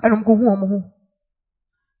island.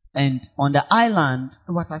 And on the island,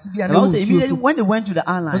 the Bible says immediately when they went to the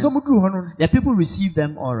island, the people received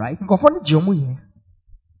them all right.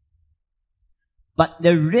 But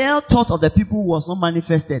the real thought of the people was not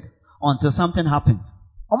manifested until something happened.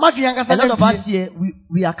 A lot of us here,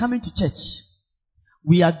 we are coming to church.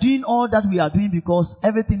 We are doing all that we are doing because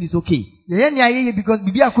everything is okay.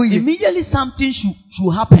 Immediately something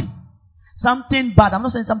should happen. Something bad. I'm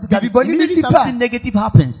not saying something bad. Immediately something negative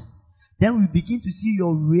happens. Then we begin to see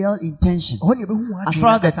your real intention as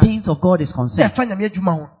far as the things of God is concerned.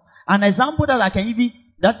 An example that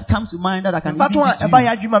comes to mind that I can give to you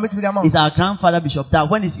is our grandfather Bishop Dag.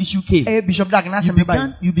 When his issue came, you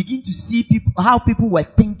begin to see how people were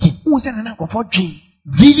thinking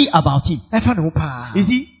really about him. You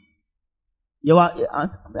see, you are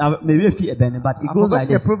maybe a few but it goes like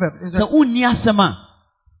this. So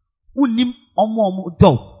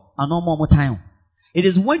time. It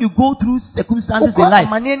is when you go through circumstances in life,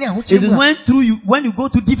 it is when you go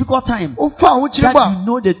through difficult times that you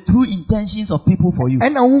know the true intentions of people for you.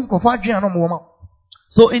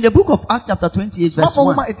 So in the book of Acts chapter 28 verse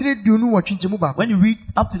 1, when you read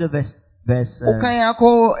up to the verse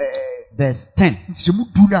 10,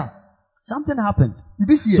 something happened.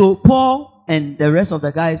 So Paul and the rest of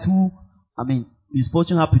the guys who,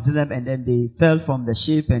 misfortune happened to them and then they fell from the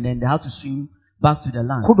ship and then they had to swim back to the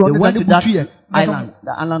land. They went to that island,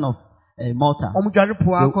 the island of Malta.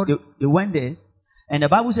 They went there, and the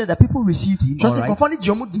Bible said that people received him, all right?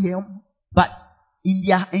 But in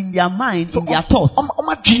their mind, in their thoughts,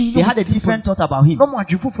 they had a different thought about him.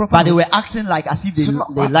 But they were acting like as if they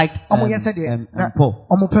liked Paul.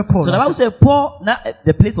 So the Bible said Paul. Now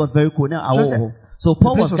the place was very cold. So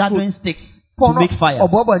Paul was gathering sticks to make fire.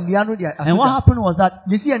 And what happened was that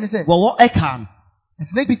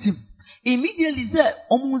snake bit him. Immediately said,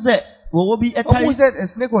 a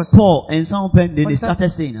snake was Paul and some pen. Then they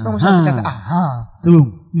started saying, So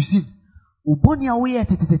you see,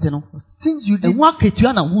 since you did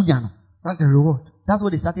that's the reward. That's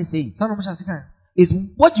what they started saying. It's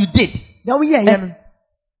what you did.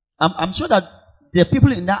 I'm sure that the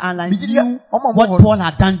people in that island knew what Paul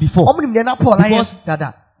had done before. Because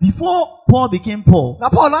before Paul became Paul, Na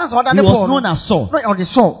Paul answer he was known as Saul. No, on the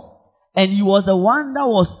Saul. And he was the one that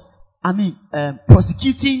was,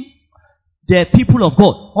 prosecuting the people of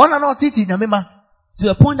God. Ona no titi nyamema. To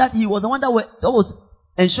the point that he was the one that was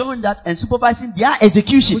ensuring that and supervising their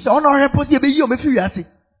execution. We say ona reposi ebe yi o me fi wiase.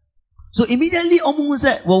 So immediately, Omu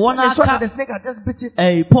said, "Well, one I saw the snake had just bit it.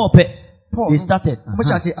 Hey, Paul, they started.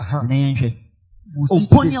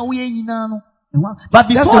 But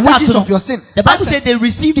before that, of your sin. The Bible said they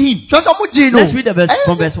received him. Let's read the verse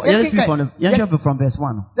from verse 1. Let's read from verse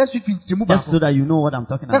 1. Let's read just so that you know what I'm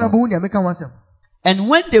talking about. about. And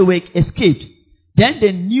when they were escaped, then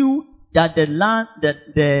they knew that the land,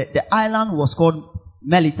 that the island was called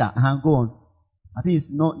Melita. Go on. I think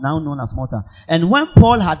it's now known as Malta. And when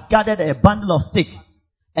Paul had gathered a bundle of sticks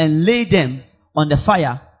and laid them on the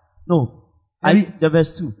fire, the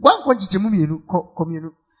verse 2.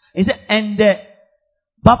 He said, and the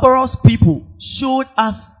barbarous people showed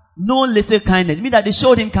us no little kindness. It means that they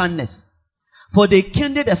showed him kindness. For they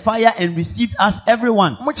kindled a fire and received us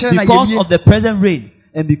everyone because of the present rain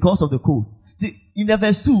and because of the cold. See, in the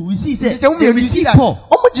verse 2, we see they received Paul.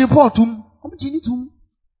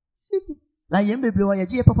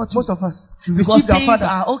 Most of us. Because things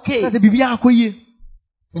are okay.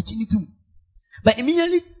 But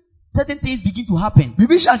immediately, certain things begin to happen. Then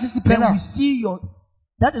we see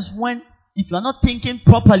that is when, if you are not thinking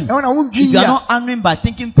properly, if you are not honoring by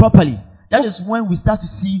thinking properly, that is when we start to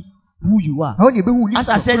see who you are. As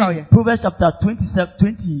I said in Proverbs chapter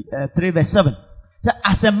 23 verse 7. So,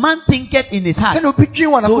 as a man thinketh in his heart, so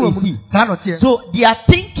is he. So their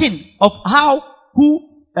thinking of who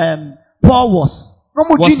Paul was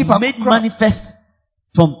made manifest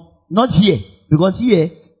from not here, because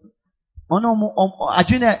here but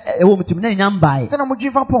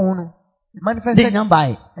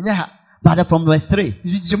from verse 3,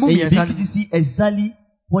 you see exactly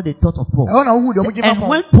what they thought of Paul. And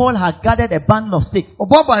when Paul had gathered a bundle of sticks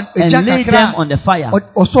and laid them on the fire,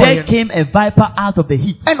 there came a viper out of the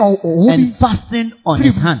heat and fastened on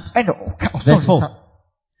his hand. Verse 4.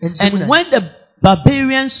 And when the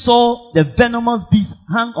barbarians saw the venomous beast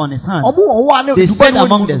hang on his hand, they said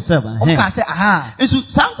among themselves, it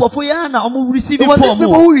was these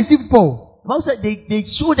people who received Paul. Paul said they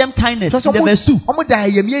showed them kindness in the verse 2.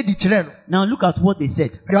 Now look at what they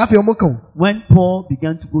said. When Paul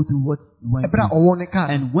began to go through what he went through,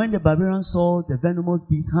 and when the barbarians saw the venomous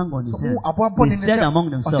beast hang on his hand, they said among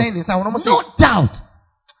themselves, no doubt,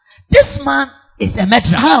 this man is a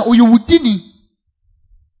murderer.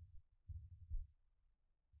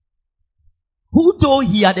 Who, though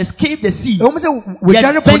he had escaped the sea,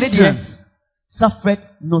 yet vengeance suffered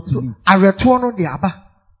not to live.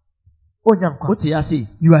 What did I say?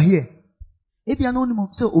 You are here. If you are known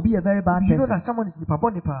so be a very bad person. You know that someone is nipa.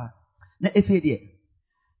 Now if you there,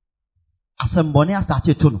 asambone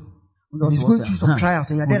started to know. He's going through some trials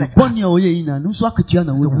and you are there like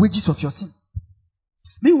the wages of your sin.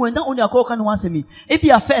 Me when that only a call can answer me. If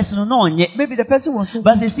you are first no yet, maybe the person was so,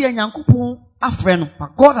 but they say a friend.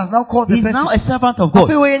 But God has now called the person. He's now a servant of God.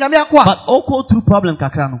 But all through problem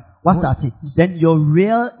kakrano. What's that? Then your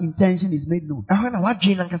real intention is made known. So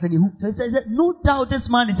he says, no doubt this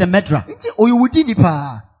man is a murderer.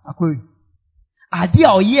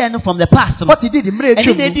 Idea or year from the past. What he did in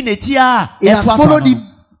it has followed him.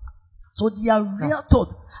 So their real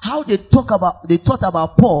thought, how they thought about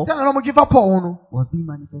Paul was being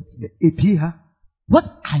manifested. What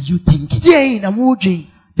are you thinking?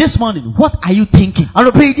 This morning, what are you thinking?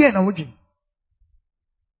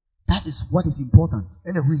 That is what is important.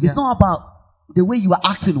 It's not about the way you are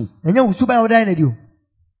acting.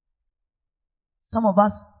 Some of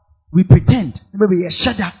us, we pretend.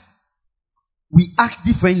 We act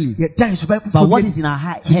differently. But what is in our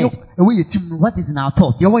head, what is in our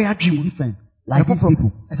thoughts, is different. Like these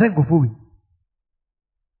people.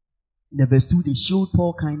 In the verse 2, they showed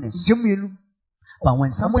Paul kindness. But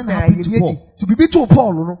when something happened to Paul, he began to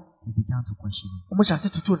question him.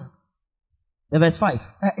 The verse 5.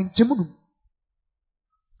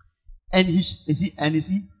 And you see,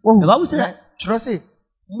 the Bible says that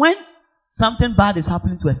when something bad is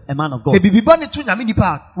happening to a man of God,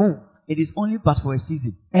 it is only but for a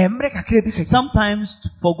season. Sometimes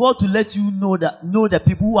for God to let you know the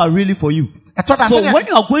people who are really for you. So when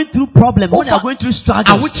you are going through problems, when you are going through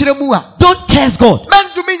struggles, don't curse God.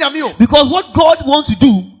 Because what God wants to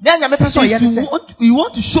do is He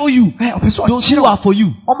wants to show you those who are for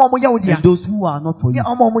you and those who are not for you.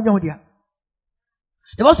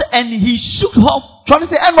 The Bible says, and he shook off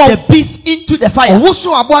the beast into the fire. And he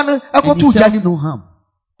felt no harm.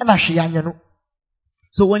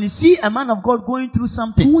 So when you see a man of God going through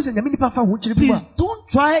something, please don't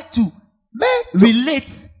try to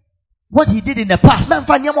relate what he did in the past and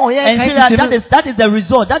say that is the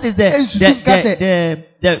result, that is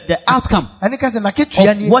the outcome of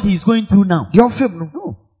what he's going through now. No.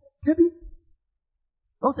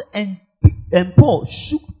 Also, and Paul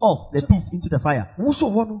shook off the piece into the fire.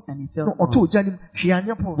 And he fell down.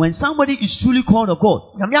 When somebody is truly called of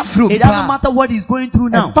God, it doesn't matter what he's going through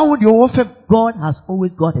now. God has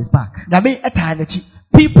always got his back.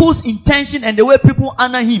 People's intention and the way people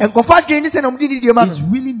honor him is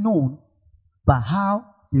really known by how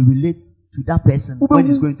they relate to that person when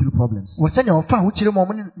he's going through problems.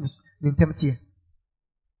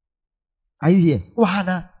 Are you here?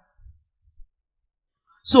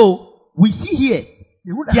 So, we see here,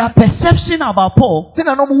 their perception about Paul,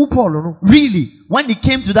 really, when he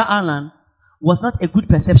came to that island, was not a good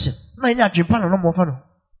perception.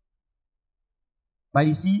 But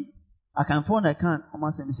you see, I can phone a can,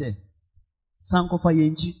 say,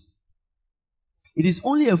 it is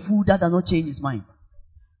only a fool that does not change his mind.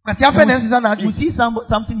 We see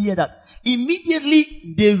something here that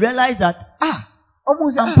immediately they realize that,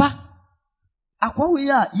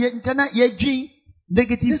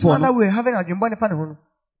 negative form.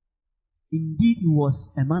 Indeed, he was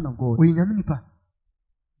a man of God.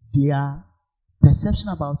 Their perception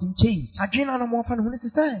about him changed.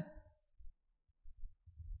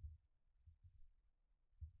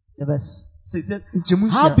 Verse 6 said,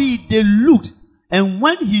 howbeit they looked, and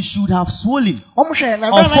when he should have swollen or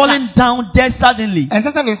fallen down dead suddenly, but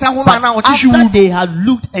after they had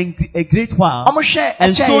looked a great while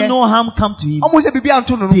and saw no harm come to him,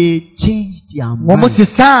 they changed their mind.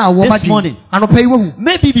 This morning,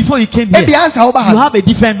 maybe before you came here, you have a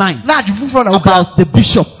different mind about the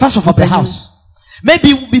bishop of the house.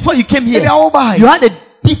 Maybe before you came here, you had a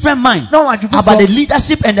different mind about the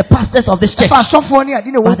leadership and the pastors of this church. But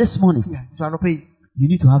this morning, you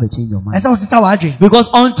need to have a change of mind. Because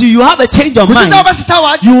until you have a change of mind,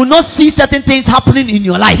 you will not see certain things happening in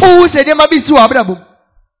your life.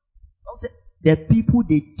 The people,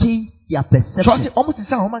 they changed their perception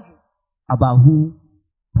about who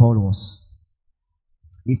Paul was.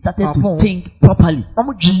 They started to think properly.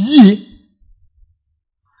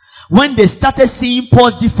 When they started seeing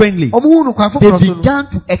Paul differently, they began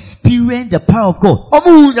to experience the power of God.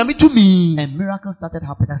 And miracles started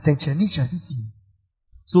happening.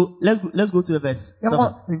 So let's go to the verse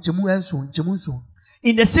 7.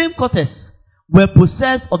 In the same quarters were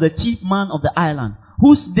possessed of the chief man of the island,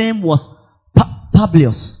 whose name was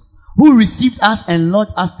Publius, who received us and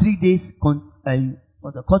lodged us 3 days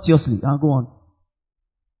courteously. I'll go on.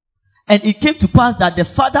 And it came to pass that the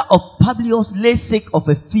father of Publius lay sick of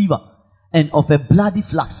a fever and of a bloody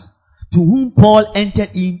flux, to whom Paul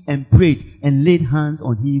entered in and prayed and laid hands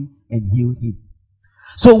on him and healed him.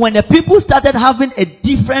 So when the people started having a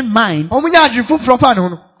different mind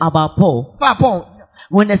about Paul,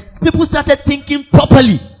 when the people started thinking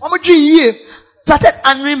properly, started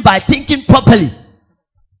honoring by thinking properly,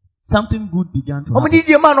 something good began to happen.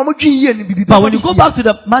 But when you go back to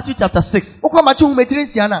the Matthew chapter 6,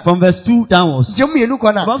 from verse 2 downwards, the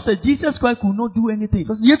Bible says Jesus Christ could not do anything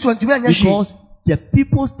because the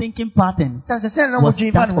people's thinking pattern was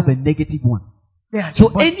that of a negative one. So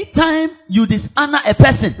anytime you dishonor a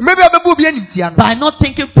person by not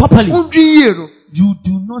thinking properly, you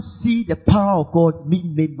do not see the power of God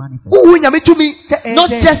being made manifest. Not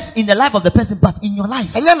just in the life of the person, but in your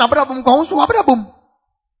life.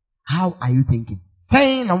 How are you thinking?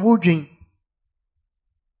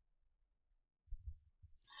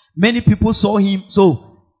 Many people saw him.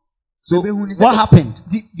 So what happened?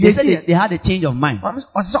 They said they had a change of mind.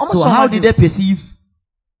 So how did they perceive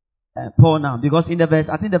Paul now? Because in the verse,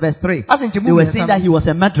 I think the verse 3, they were saying that he was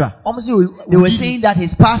a murderer. They were saying that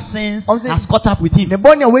his past sins has caught up with him. They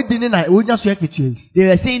were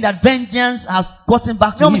saying that vengeance has gotten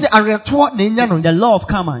back to him. The law of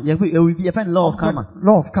karma. It will be a law of karma.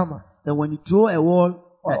 So when you throw a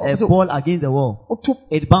ball against the wall,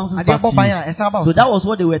 it bounces back to you. So that was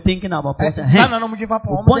what they were thinking about Paul.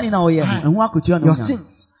 Your sins.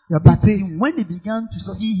 But when they began to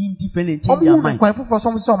see him differently and change their mind,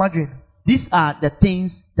 these are the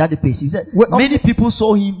things that they perceive. Many people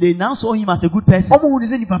saw him, they now saw him as a good person.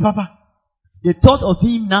 They thought of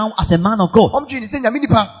him now as a man of God.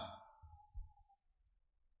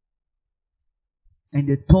 And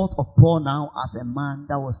they thought of Paul now as a man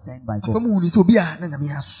that was sent by God.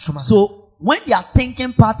 So when their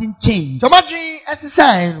thinking pattern changed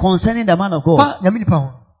concerning the man of God,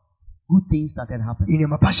 good things started happening.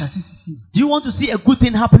 Inema pasha sisi. Do you want to see a good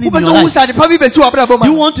thing happening in your Ubezo life? usa ni pabi betu abra boma.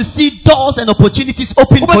 Do you want to see doors and opportunities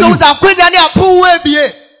open for Ubezo you? usa kwenda ni apuwe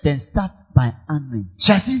biye. Then start by honoring.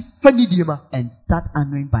 Shasi fani diema. And start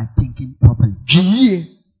honoring by thinking properly.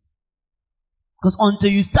 Jiye. Because until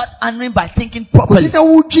you start honoring by thinking properly Kusita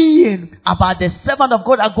ujiye. about the servant of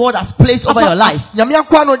God that God has placed over your life, Nyame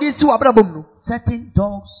akwa no disi wa abra bomu. certain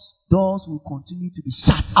doors will continue to be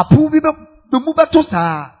shut. Apuwe be mu beto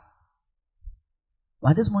sa.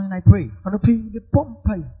 But this morning I pray Anopi be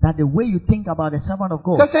pompa. that the way you think about the servant of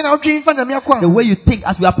God, Sasa na ujiye fa nyame akwa. the way you think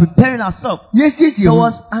as we are preparing ourselves Yes.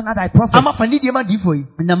 towards Anna thy prophet Ama fani diema di for yi.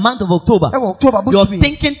 in the month of October, Ewo October your butu.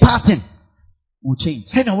 thinking pattern will change.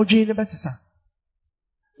 Sasa na ujiye ne besisa.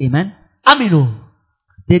 Amen. Amino.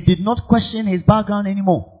 They did not question his background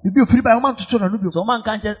anymore. Bibi ofiri ba oman tutu na no bi. So man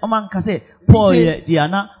can say Paul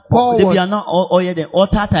Diana Paul was- Diana or the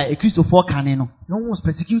tata a Christopher Canino. No one was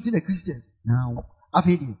persecuting the Christians. Now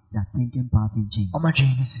Afidi. their thinking pattern changed. Oma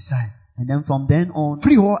jiye ne sisa. And then from then on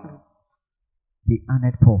Free ho. they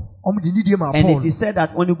honored Paul. Oma di ni diema And Paul. it is said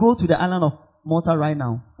that when you go to the island of Malta right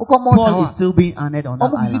now, Oko mo Paul is ta. still being honored on that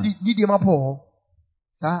Oma island. bi ni diema Paul.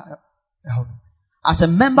 Sa. As a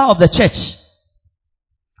member of the church,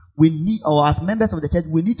 we need, or as members of the church,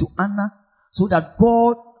 we need to honor so that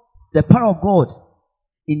God, the power of God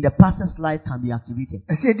in the pastor's life can be activated.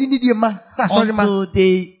 Ese di ni diema. Sa sorry ma. Until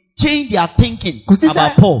they change their thinking Kusi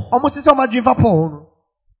about Paul, Omo sisa oma jiye fa Paul.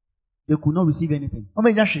 they could not receive anything.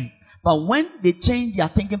 Oma nya shi. But when they change their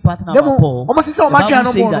thinking pattern Demo, about Paul, omo sisa the oma jiye Bible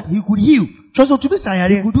no says mo. that he could heal, Choso tu bi sa he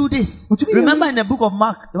yare. could do this. Utumi Remember in the book of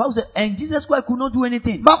Mark, the Bible said, and Jesus Christ could not do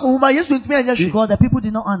anything Ma ko huma Yesu ntumi anya shi. because the people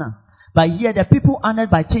did not honor. But here the people honored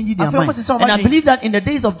by changing their I feel mind. what is on And I my- believe that in the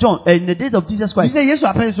days of in the days of Jesus Christ, Ise Yesu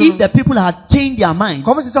apen so. if the people had changed their mind,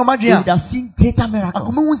 Komo sisa oma they would jiye. have seen greater miracles.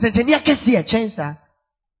 Akomo hu se jeni akesi e chensa.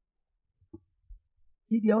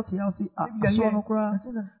 If you say, Maybe you are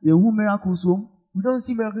here. you miracles, We don't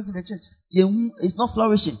see miracles in the church. it's not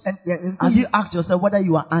flourishing. And As you ask yourself whether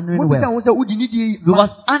you are honoring well, what say udi ni die. because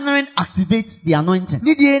honoring activates the anointing.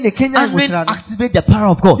 Ni die ne Kenya Honoring ngusra. activates the power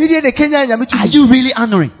of God. Ni die ne Kenya nyame tu. Are you really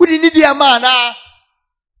honoring? Udi ni die ma na.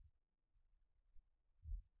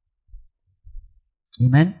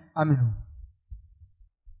 Amen. Amen.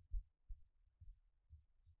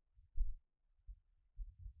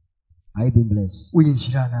 Are you being blessed? Uye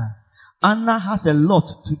nshira na. Honor has a lot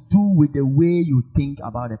to do with the way you think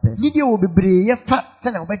about a person. Ni die wo bebre ye fa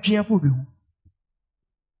se na obetwe fo bi hu.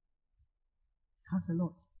 Has a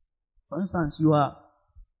lot. For instance, you are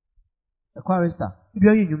a chorister. Bi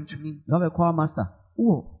o ye nyum tumi. You have a choir master.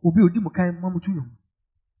 Wo obi odi mu kan ma mutu nyum.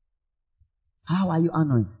 How are you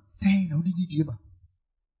honoring? Say na udi ni die ma.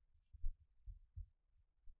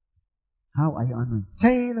 How are you honoring?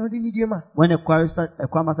 Say na udi ni die ma. When a choir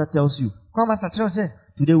master tells you, Kwa ma sa tro se.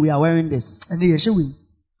 today we are wearing this, Ande ye hwe wi.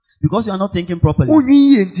 because you are not thinking properly,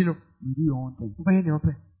 Unyi ye ntino. you do your own thing. Wo ye ne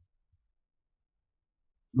ope.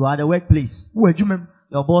 You are at the workplace. Wo adwuma.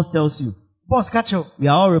 Your boss tells you, Boss catch you. we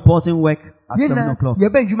are all reporting work at Ye 7 na o'clock. ye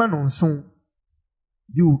ben adwuma no nso.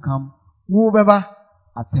 You will come Wo beba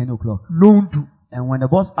at 10 o'clock. no ndu. And when the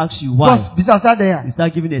boss asks you why, Boss bisa sa there. you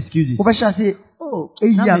start giving excuses. Wo be sha say, Oh, eh,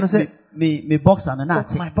 now yeah, no say- me boxer na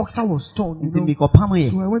 "Oh, my boxer was torn, you Nti me know. kopam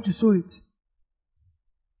ye. So I went to sew it.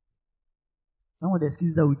 Some of the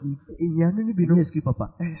excuses that we give. Yeah, no, no, Be no excuse,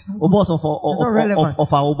 Papa. It's not O good. boss It's not relevant.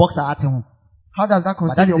 of our boxer at home. How does that But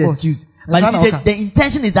concern that is your the boss? excuse. It's But you not see, okay. the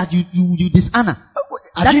intention is that you dishonor.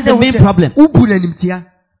 I That think is the they main will say, problem. "Ubu na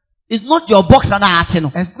nimtia." It's not your boxer na ate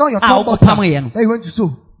no. It's not your Ah, top ubu boxer pamo ye no. that you went to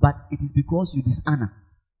sew. But it is because you dishonor.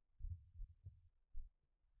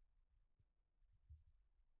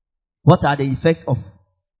 What are the effects of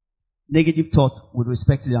negative thought with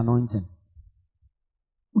respect to the anointing?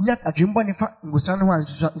 Unya adwumbo ne fa ngusra no wan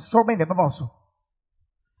so ben de baba so.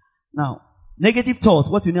 Now, negative thought,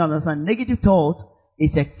 what you need to understand, negative thought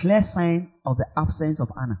is a clear sign of the absence of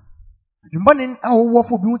honor. Adwumbo ne awo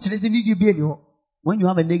fo bi hu kire se ni die bi ani ho. When you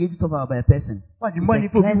have a negative thought about a person, Adwumbo ne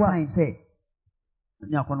it's fo a bi clear hu. sign say,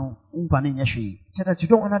 "Nyakono, umpa ne nya hwee." Say that you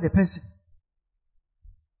don't honor the person.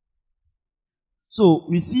 So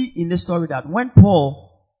we see in the story that when Paul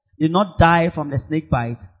did not die from the snake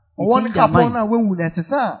bite, they One changed their couple mind. na we wu na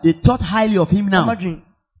sesa. They thought highly of him now. Imagine.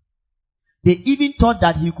 They even thought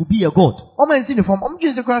that he could be a god. O man see the form.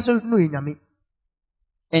 Dwen se kra so no enyame.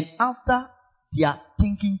 And after their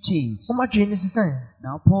thinking changed, O ma dwen ne sesa.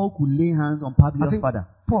 now Paul could lay hands on Publius' I think father,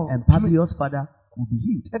 Paul. and Publius' father could be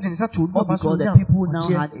healed. That is that to All because the people now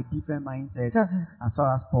had a different mindset as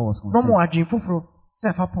far as Paul was no concerned. more adwin foforo.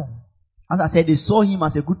 Say fa pon. As I said, they saw him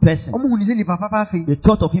as a good person. Ọmọ òní sẹ́ nípa pápá fẹ́. They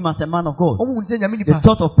thought of him as a man of God. Ọmọ òní sẹ́ nyàmé They nípa.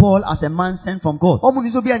 thought of Paul as a man sent from God. Ọmọ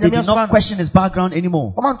òní sọ bí They ànyàmé did not question his background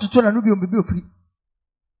anymore. Ọmọ àtúntò náà níbi òun bèbí òfin.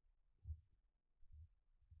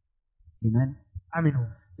 Amen. Amen.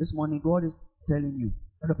 This morning, God is telling you,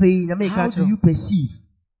 Ọ̀nà pé nyàmé ìka how àjọ. do you perceive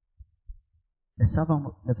the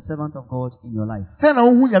servant of God in your life? Sẹ́ na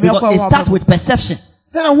ohun nyàmé Because akọ it àwọn starts with perception.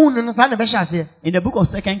 Sẹ́ na ohun nínú sáà nà bẹ́ ṣe àṣẹ. In the book of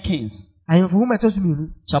 2 Kings, Àyẹ̀fọ́ fún mẹ́tọ́ sùn mìíràn.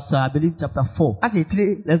 chapter 4. Àti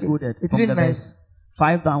ètìlẹ̀. Let's go there. From the verse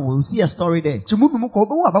 5 down, we'll see a story there Tìmú bí mo kọ̀ ọ́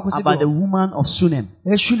bẹ́ wọ́n àbákò sí about the woman of Shunem.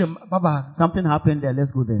 Ẹ ṣú ni bàbá. Something happened there.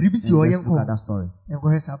 Let's go there. Bíbí And tí wọ́n let's yẹn look kọ́. at that story.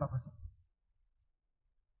 Ẹ̀kọ́ ẹ̀ sáà bàbá sí.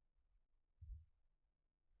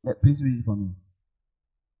 Please read it for me.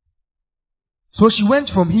 So she went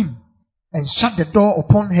from him and shut the door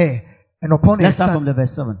upon her and upon her Let's start from son. the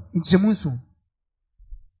verse 7. Nchemunsu.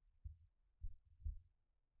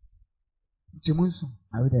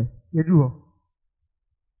 Are we there? Yeduo.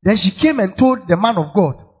 Then she came and told the man of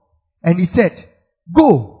God, and he said,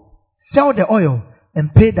 Go, sell the oil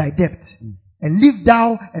and pay thy debt, and live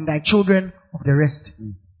thou and thy children of the rest.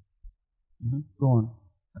 Go on.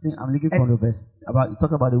 I think I'm looking for the verse.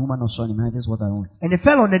 Talk about the woman of Shunem. This is what I want. And it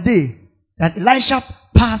fell on the day that Elisha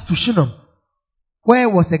passed to Shunem, where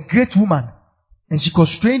was a great woman, and she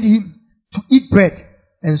constrained him to eat bread.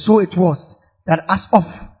 And so it was that as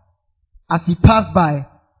often as he passed by,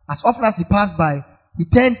 he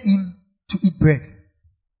turned him to eat bread.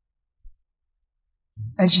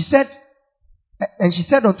 And she said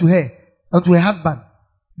unto her husband,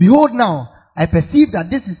 Behold now, I perceive that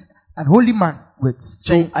this is an holy man. Wait.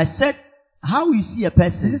 So I said, how you see a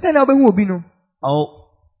person, or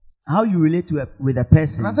how you relate with a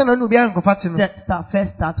person,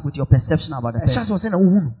 first start with your perception about the person.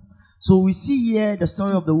 So we see here the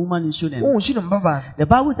story of the woman in Shunem. The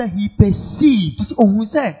Bible says he perceived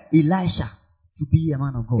Elisha to be a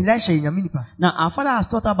man of God. Now our father has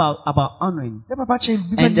taught about honoring,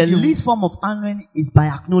 and the least form of honoring is by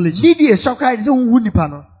acknowledging.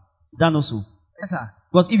 That also.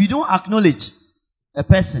 Because if you don't acknowledge a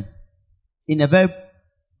person in a very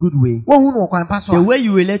good way, the way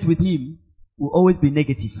you relate with him will always be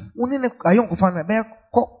negative.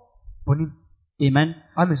 Amen.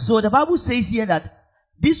 So the Bible says here that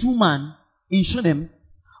this woman in Shunem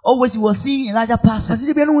always was seeing Elijah passing.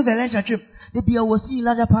 They was seeing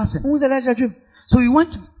Elijah passing. So he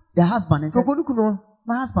went to the husband and said,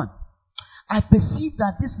 My husband, I perceive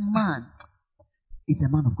that this man is a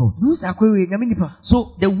man of God.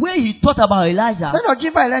 So the way he thought about Elijah,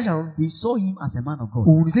 he saw him as a man of God.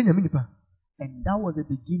 And that was the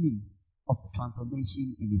beginning of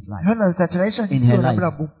transformation in his life, in her life.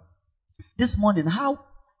 This morning, how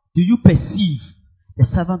do you perceive the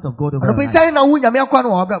servant of God over your life?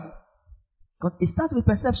 Because it starts with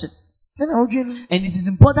perception. And it is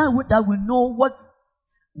important that we know what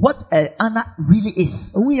honor really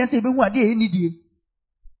is.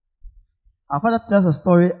 Our father tells a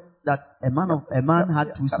story that a man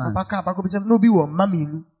had two sons.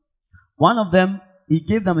 One of them, he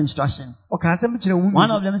gave them instruction.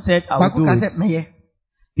 One of them said, I will do it.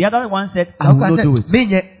 The other one said, I will not do it.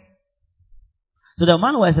 So the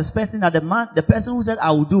man was expecting that the person who said,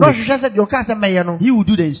 I will do it, he will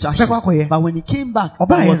do the instruction. But when he came back, he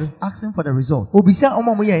was asking for the result.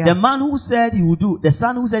 The man who said he would do, the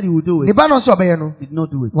son who said he would do it, did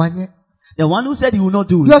not do it. The one who said he will not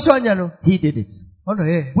do it, he did it.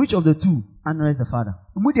 Which of the two honors the father?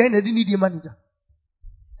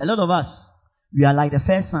 A lot of us, we are like the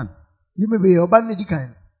first son.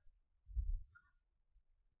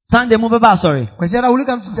 Sunday, move back, sorry. Who will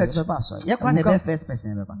come to church? First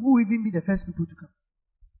person. Who will even be the first people to come?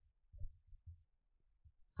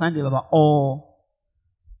 Sunday, Baba, or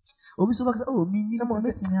I'm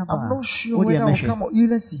not sure whether I will come or you.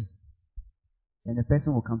 Let's see. And the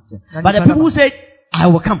person will come to church. But the people who say, I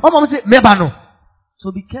will come.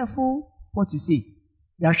 So be careful what you say.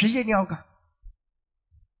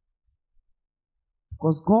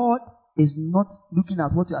 Because God is not looking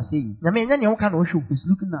at what you are saying. He's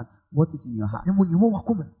looking at what is in your heart.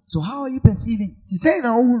 So how are you perceiving?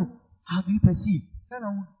 How do you perceive?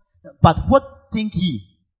 But what think ye?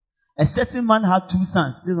 A certain man had two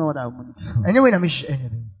sons. This is not what I want to.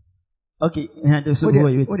 Okay. So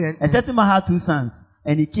wait. A certain man had two sons,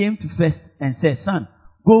 and he came to first and said, Son,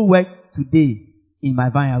 go work today in my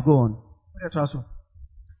vineyard. Go on.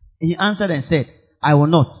 He answered and said, I will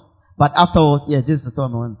not. But afterwards, this is the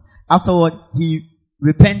story I want. Afterward, he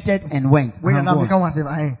repented and went.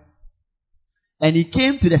 And he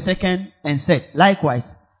came to the second and said, likewise.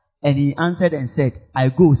 And he answered and said, I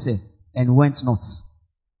go, sir, and went not.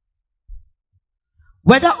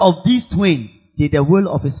 Whether of these twain did the will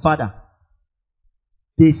of his father?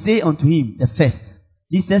 They say unto him, the first.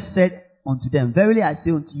 Jesus said unto them, verily I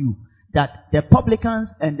say unto you, that the publicans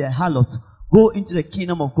and the harlots go into the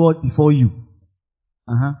kingdom of God before you.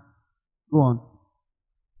 Go on.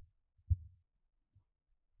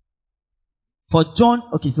 For John,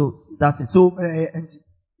 okay, so that's it. So,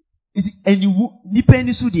 is it any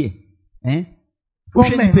depending so there?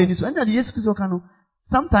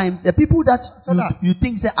 Sometimes the people that you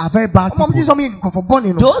think say are very bad people,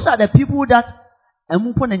 those are the people that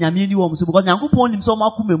because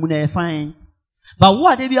fine. But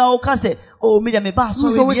what they be all can say, oh, me ba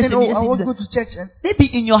so always go to church. Maybe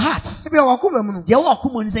in your heart.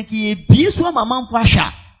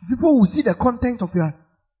 People will see the content of your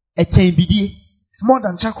it's more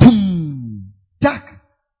than charcoal. Dark.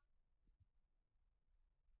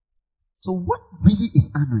 So what really is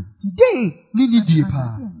honoring?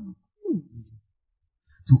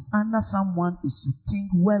 To honor someone is to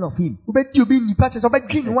think well of him, to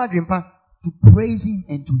praise him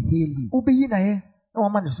and to hail him.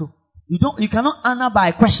 You cannot honor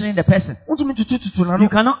by questioning the person. You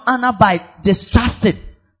cannot honor by distrusting.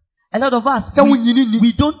 A lot of us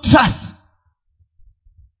we don't trust.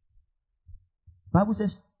 Bible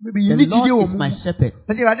says, the Lord is my shepherd.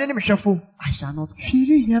 I shall not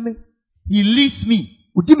fear. He leads me.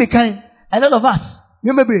 A lot of us,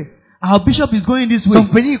 our bishop is going this way.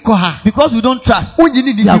 Because we don't trust,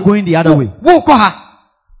 we are going the other way.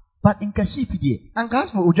 But in Kashipidi,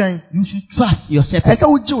 you should trust your shepherd.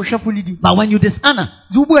 But when you dishonor,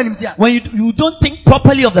 when you don't think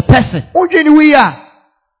properly of the person,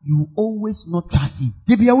 you always not trust him.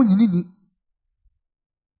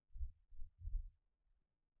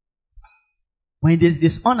 When there's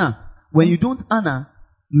dishonor, when you don't honor,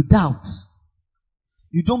 you doubt.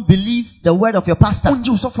 You don't believe the word of your pastor. All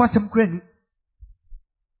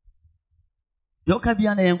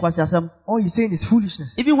you're saying is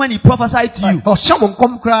foolishness. Even when he prophesied to you,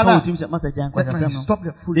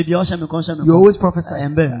 you always prophesy.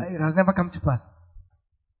 It has never come to pass.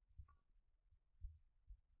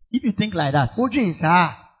 If you think like that, you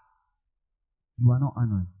are not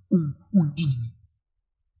honoring.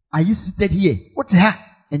 Are you seated here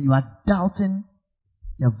and you are doubting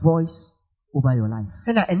the voice over your life?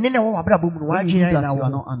 When you do that, you are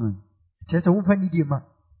not honoring.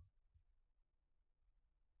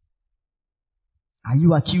 Are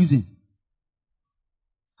you accusing?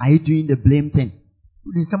 Are you doing the blame thing?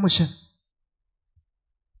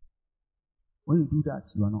 When you do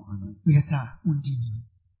that, you are not honoring.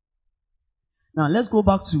 Now let's go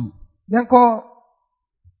back to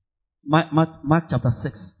Mark chapter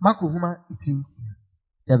 6.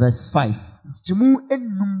 The verse 5.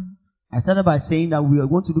 I started by saying that we are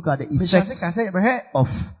going to look at the effects of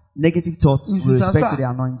negative thoughts with respect to the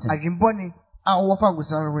anointing.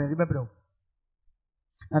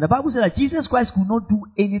 Now the Bible says that Jesus Christ could not do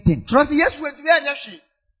anything. He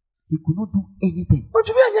could not do anything.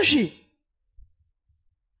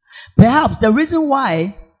 Perhaps the reason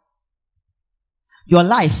why your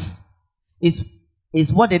life is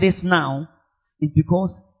what it is now is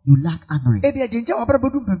because you lack honoring.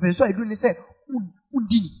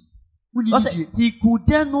 He could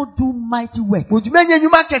then not do mighty work. Save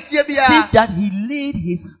that he laid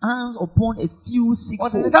his hands upon a few sick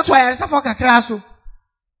folk.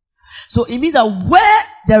 So it means that where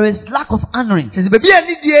there is lack of honoring,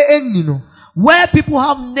 where people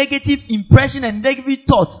have negative impression and negative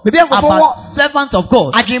thoughts about servants of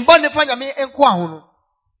God,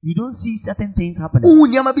 you don't see certain things happening.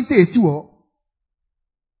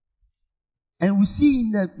 And we see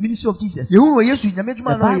in the ministry of Jesus, the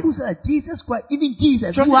Bible says that Jesus Christ, even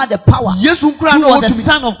Jesus, who had the power, who was the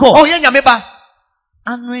Son of God,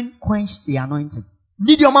 honoring quenched the anointing.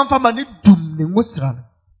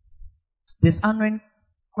 This honoring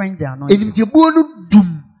quenched the anointing.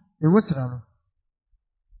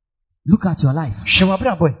 Look at your life.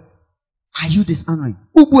 Are you dishonoring?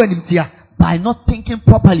 By not thinking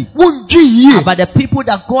properly about the people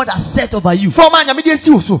that God has set over you.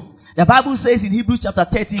 The Bible says in Hebrews chapter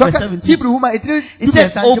 13 verse 17, it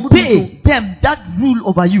says, obey them that rule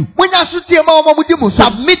over you.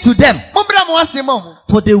 Submit to them,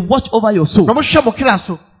 for they watch over your soul. And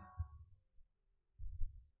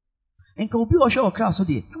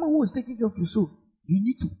someone who is taking care of your soul, you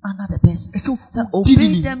need to honor the person. So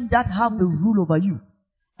obey them that have the rule over you.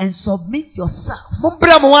 And submit yourselves, for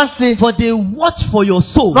they watch for your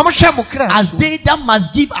soul, as they that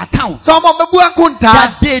must give account,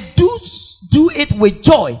 that they do it with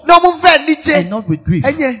joy and not with grief.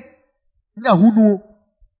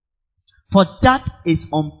 For that is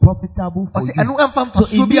unprofitable for you. So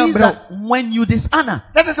it means that when you dishonor,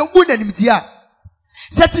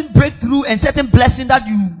 certain breakthrough and certain blessing that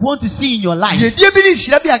you want to see in your life, it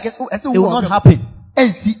will not happen.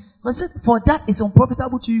 But for that is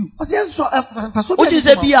unprofitable to you. Or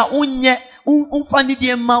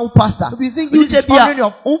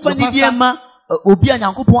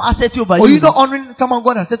you not honoring someone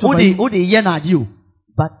God has said over you.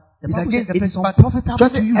 But it is unprofitable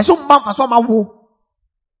to you.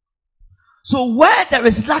 So where there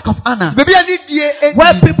is lack of honor,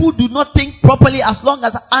 where people do not think properly as long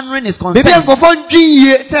as honoring is concerned, the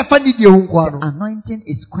anointing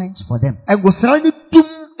is quenched for them.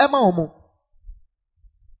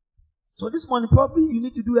 So this morning probably you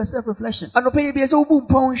need to do a self-reflection. Maybe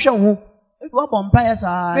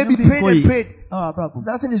pray and pray.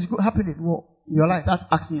 Nothing is happening in your life. Start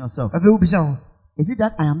asking yourself, is it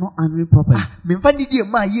that I am not honoring properly?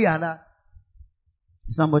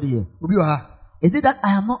 Somebody here. Is it that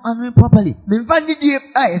I am not honoring properly?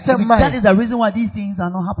 That is the reason why these things are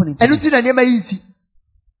not happening to me.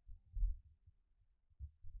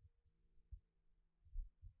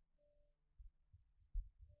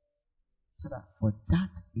 So that for that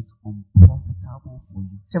is unprofitable for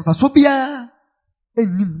you.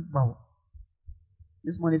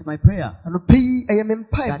 This morning is my prayer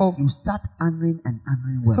that you start honoring and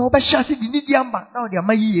honoring well.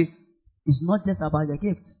 It's not just about your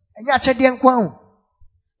gifts.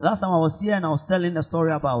 Last time I was here and I was telling a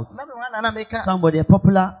story about somebody, a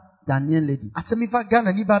popular Ghanaian lady.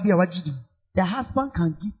 The husband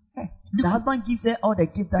can give. The husband gives her all the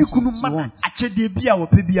gifts that she wants,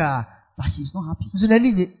 but she's not happy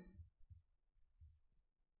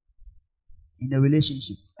in the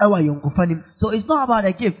relationship. So it's not about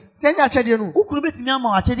the gift. But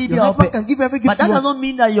that does not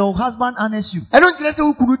mean that your husband honors you,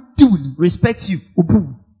 respects you.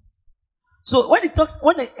 So when it talks,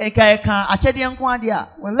 when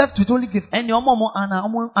left with only gift, and they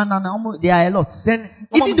are a lot. Then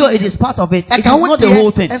even though it is part of it, it's not the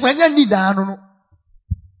whole thing.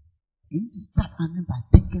 You need to start honoring by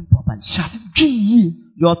thinking properly.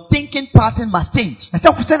 Your thinking pattern must change. Because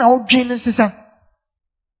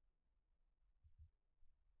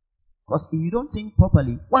if you don't think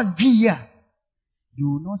properly, you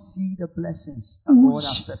will not see the blessings that God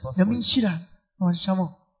has purposed for you.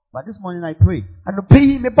 But this morning I pray that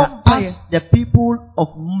as the people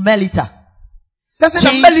of Melita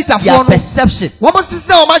change their perception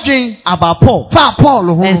about Paul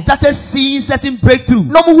and started seeing certain breakthrough,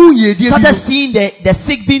 started seeing the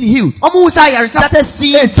sick being healed, started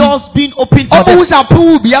seeing doors being opened for them.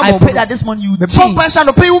 I pray that this morning you change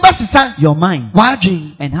your mind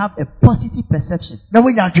and have a positive perception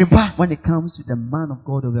when it comes to the man of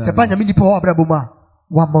God over there.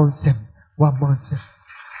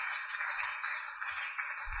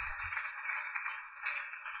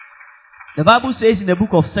 The Bible says in the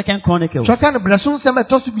book of 2 Chronicles, I think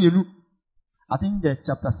the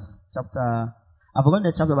chapter, I've forgotten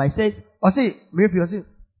the chapter, but it says,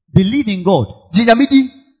 believe in God.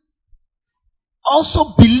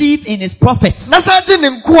 Also believe in His prophets,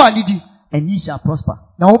 and ye shall prosper.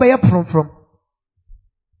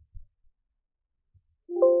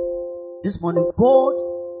 This morning, God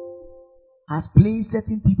has placed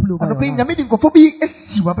certain people over your life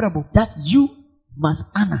that you must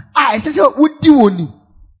honor.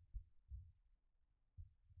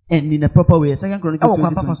 And in a proper way. 2 Chronicles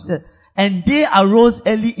 20 said, and they arose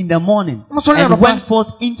early in the morning and went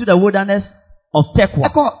forth into the wilderness of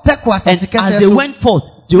Tekoa. And as they went forth,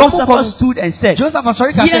 Jehoshaphat stood and said,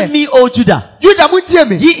 hear me, O Judah, ye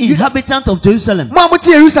inhabitants of Jerusalem,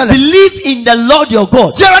 believe in the Lord your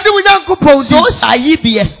God, so shall ye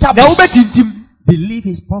be established. Believe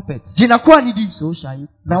His prophets, so shall you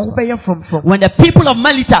prosper. When the people of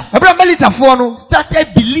Melita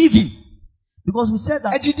started believing, because we said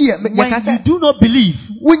that when you do not believe,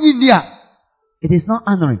 it is not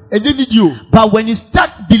honoring. But when you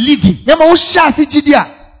start believing,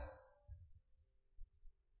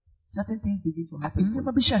 certain things begin to happen.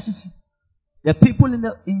 The people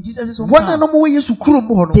in Jesus' own time,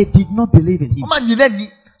 they did not believe in Him.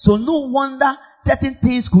 So no wonder certain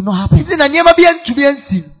things could not happen.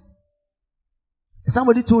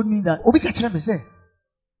 Somebody told me that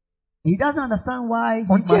he doesn't understand why he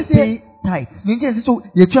must pay tithes. He doesn't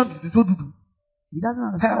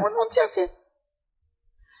understand.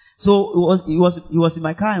 So he was in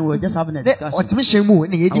my car and we were just having a discussion. I was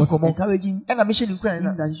encouraging him that he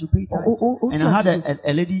should pay tithes. And I had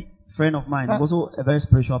a lady friend of mine, also a very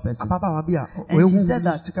spiritual person. And she said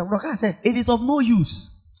that it is of no use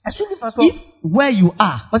If where you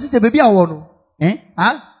are,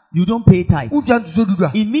 you don't pay tithes,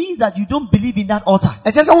 it means that you don't believe in that altar.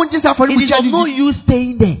 It is of no use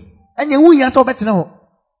staying there.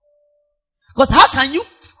 Because how can you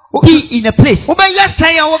be in a place? How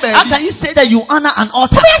can you say that you honor an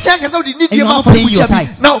altar and you are not paying your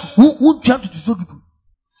tithes?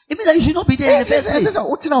 It means that you should not be there in the first place.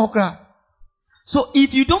 So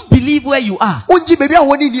if you don't believe where you are,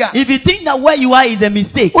 if you think that where you are is a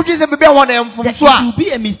mistake, then it will be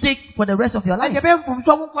a mistake for the rest of your life.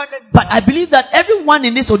 But I believe that everyone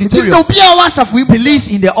in this auditorium believes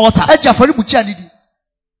in the altar.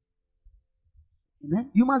 Amen.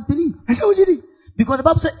 You must believe. Because the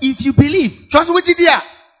Bible says, if you believe,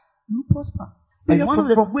 you prosper. And one of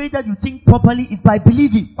the ways that you think properly is by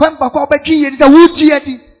believing.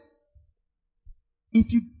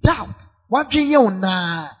 If you doubt, you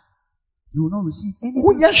will not receive anything.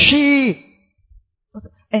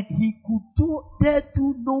 And he could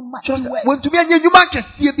do no much work.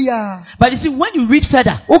 But you see, when you read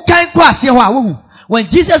further, when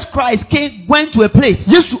Jesus Christ went to a place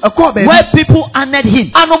where people honored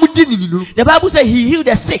him, the Bible says he healed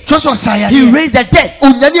the sick, he raised the dead.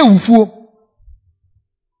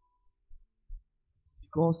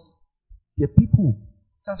 Because the people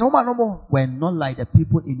were not like the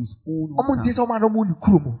people in his own town,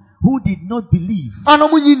 who did not believe,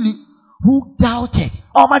 who doubted,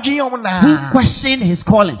 who questioned his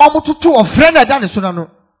calling.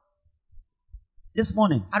 This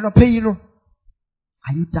morning, are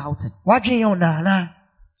you doubting? Are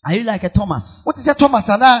you like a Thomas? What is a Thomas?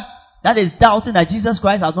 That is doubting that Jesus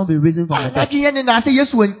Christ has not been risen from the dead.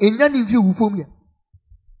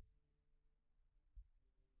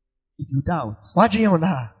 If you doubt,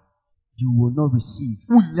 you will not receive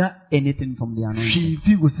anything from the anointing.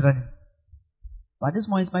 But this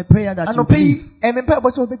morning is my prayer that you believe,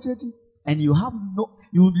 and you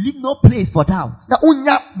leave no place for doubt.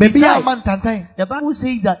 Besides, the Bible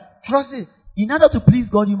says that in order to please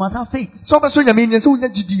God, you must have faith.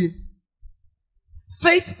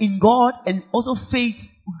 Faith in God and also faith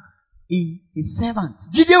in His servants.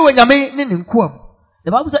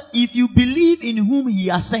 The Bible says, if you believe in whom He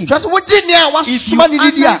has sent, if you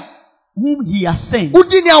honor whom He has sent,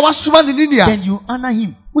 then you honor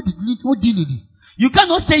Him. You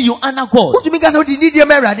cannot say you honor God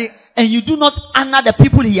and you do not honor the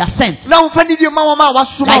people He has sent.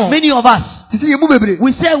 Like many of us,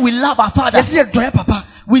 we say we love our Father.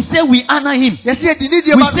 We say we honor Him. We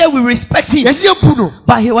say we respect Him.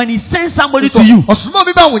 But when He sends somebody to you, you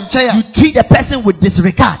treat the person with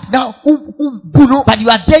disregard. But you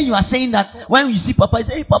are there, you are saying that when you see Papa, you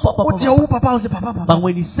say, hey, Papa. But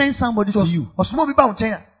when He sends somebody to you,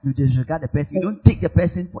 you disregard the person. You don't take the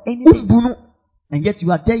person for anything. And yet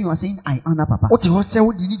you are there, you are saying, I honor Papa.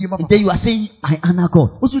 And then you are saying, I honor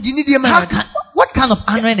God. What kind of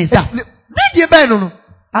honoring is that?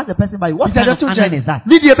 Ask the person, by what kind of honoring is that?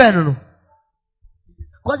 Because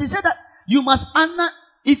he said that you must honor,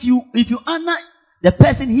 if you honor the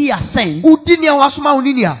person He has sent, then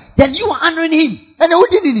you are honoring Him.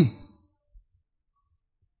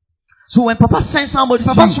 So when Papa sends somebody to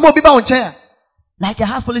you, like a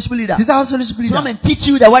house fellowship leader, to come and teach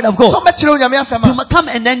you the word of God, to come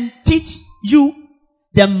and then teach you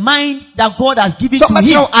the mind that God has given to him.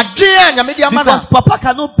 Because Papa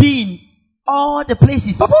cannot be in all the places.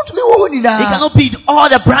 He cannot be in all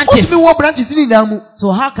the branches.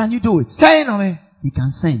 So how can you do it? He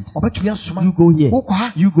can send. You go here.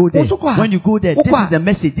 You go there. When you go there, this is the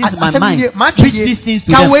message. This is my mind. Preach these things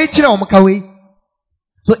to them.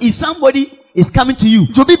 So if somebody is coming to you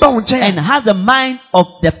and has the mind of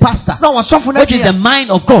the pastor, which is the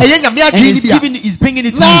mind of God, and is bringing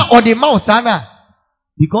it to you,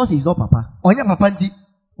 because he's not Papa. Oh,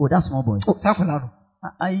 that's small boy.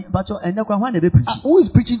 Who is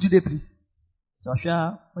preaching today, please?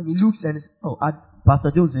 Joshua. When he looks and Pastor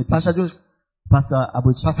Jones. Pastor Jones. Pastor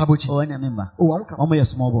Abuchi. Pastor Abuchi. Oh, any member. Oh, one of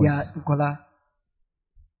small boys. Yeah,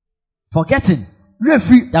 forgetting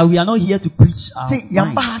that we are not here to preach our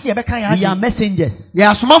mind. We are messengers.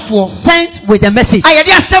 Sent with a message. And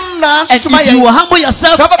if you will humble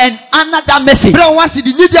yourself and honor that message,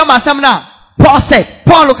 Paul said,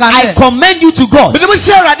 I commend you to God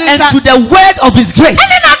and to the word of His grace.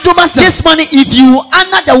 This morning, if you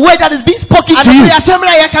honor the word that is being spoken to you, which is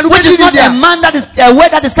not a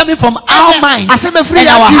word that is coming from our mind and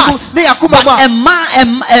our hearts, but a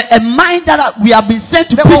mind that we have been sent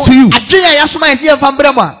to preach to you.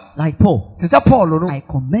 Like Paul, I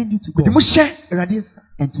commend you to God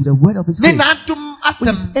and to the word of His grace, which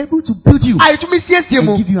is able to build you and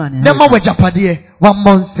give you an inheritance.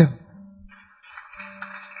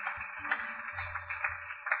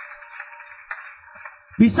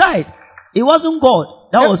 Besides, it wasn't God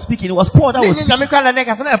that was speaking. It was Paul that was speaking.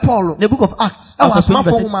 The book of Acts, chapter 20,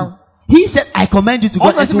 verse 62. He said, I commend you to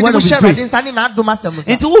God and to the word of his grace.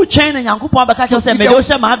 Into who chain and Yankupon Bakacho said,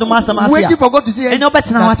 Medosha Mahaduma waiting for God to say, and no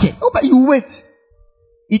better now watch it. But you wait.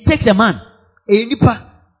 It takes a man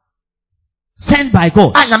sent by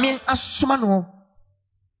God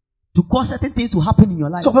to cause certain things to happen in your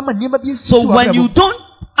life. So when you don't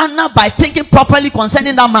honor by thinking properly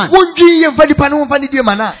concerning that man,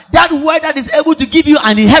 that word that is able to give you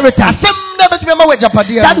an inheritance,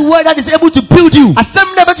 that word that is able to build you,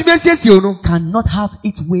 cannot have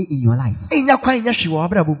its way in your life.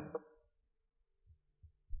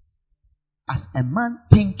 As a man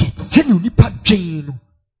thinketh,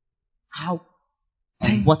 how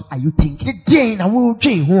and what are you thinking?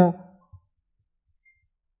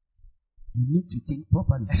 You need to think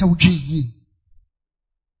properly.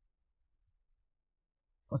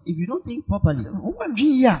 Because if you don't think properly,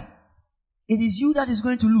 it is you that is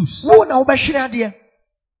going to lose.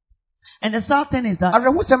 And the sad thing is that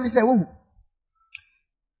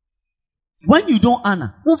when you don't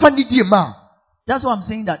honor, that's why I'm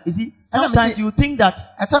saying that. You see, sometimes you think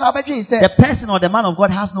that the person or the man of God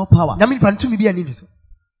has no power.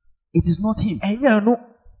 It is not him.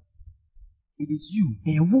 It is you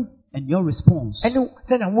and your response to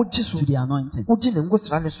the anointing.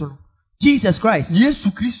 Jesus Christ,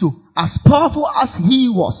 as powerful as he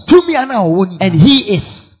was, and he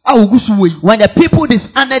is, when the people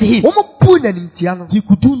dishonored him, he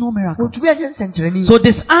could do no miracle. So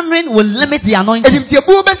dishonoring will limit the anointing.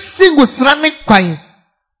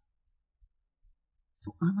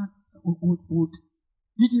 So honor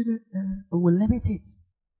will limit it.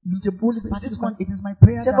 But this one, it is my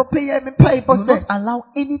prayer that you will not allow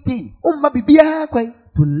anything to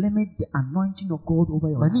limit the anointing of God over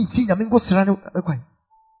your life.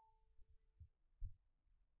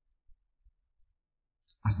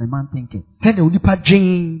 As a man thinketh in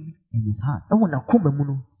his heart,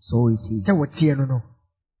 so is he.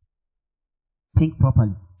 Think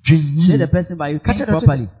properly. Say the person by you think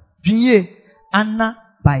properly. Honor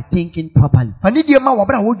by thinking properly.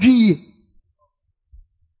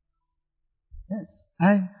 Yes.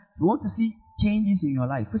 You want to see changes in your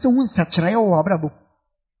life, you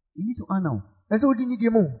need to honor.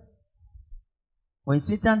 When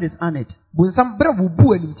Satan dishonored, we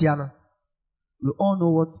all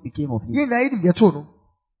know what became of him.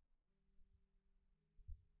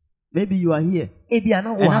 Maybe you are here,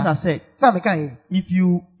 and as I said, if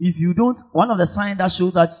you don't, one of the signs that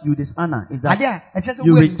shows that you dishonor is that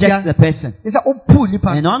you reject the person. And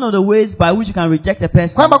one of the ways by which you can reject the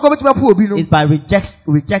person is by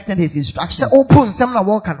rejecting his instructions.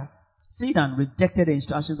 Satan rejected the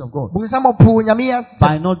instructions of God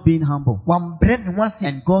by not being humble,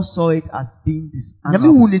 and God saw it as being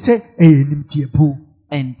dishonorable.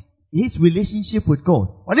 And his relationship with God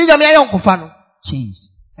changed.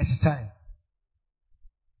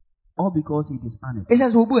 All because he dishonored.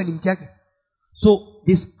 So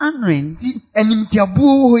dishonoring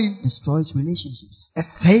destroys relationships.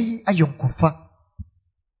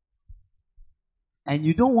 And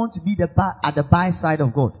you don't want to be at the by side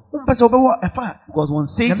of God. Because when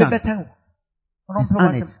Satan dishonored,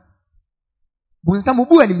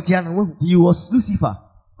 he was Lucifer,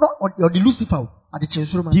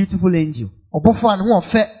 beautiful angel.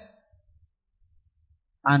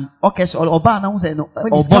 And okay, so Oba now say no,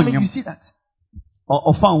 or you see that,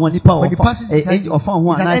 or found one power, or found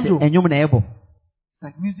one and you able.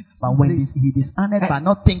 Like music, but when he dishonored by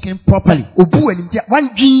not thinking properly, and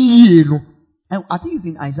I think it's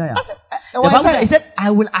in Isaiah. The Bible said, he said,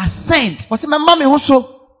 "I will ascend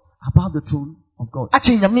above the throne of God."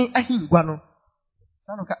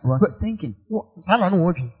 Was thinking.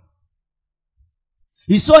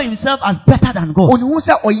 He saw himself as better than God.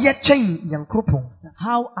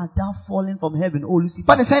 How art thou fallen from heaven, O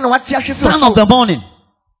Lucifer, son of the morning?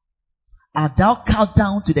 Art thou cut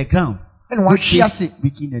down to the ground, which is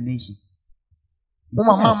within the nation?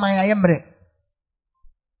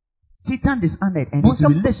 Satan dishonored, and his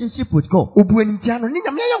relationship with God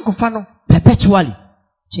perpetually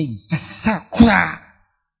changed.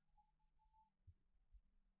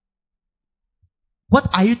 What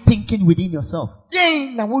are you thinking within yourself?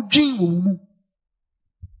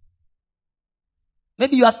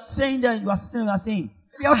 Maybe you are saying that you are saying.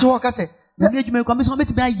 I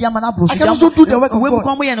can also do the work of God.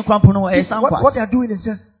 What they are doing is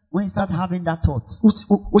just when you start having that thought,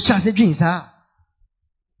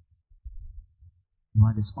 you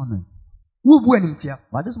are dishonoring.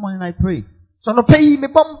 But this morning I pray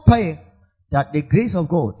that the grace of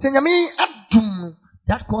God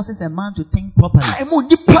that causes a man to think properly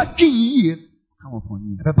come upon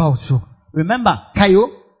you. Remember,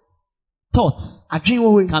 thoughts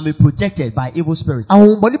can be projected by evil spirits.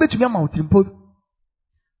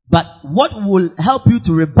 But what will help you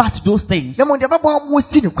to rebut those things is the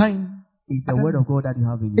word of God that you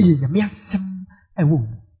have in you.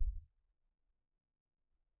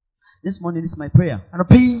 This morning is my prayer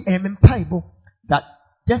that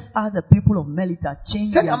just as the people of Melita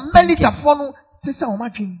changed their thinking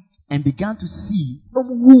and began to see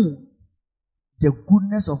the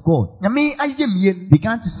goodness of God,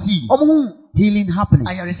 began to see healing happening,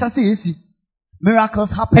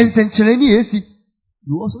 miracles happening,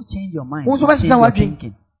 you also change your mind, change your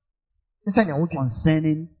thinking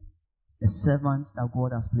concerning the servants that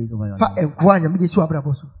God has placed over your life. Because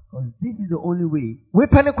this is the only way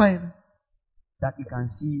that you can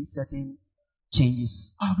see certain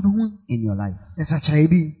changes in your life.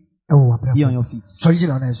 Be on your feet.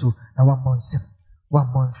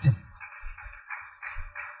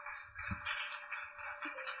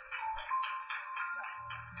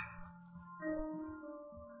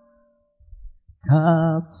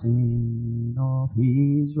 Captain of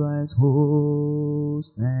Israel's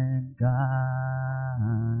host and guide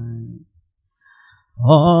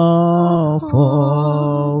of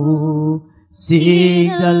all who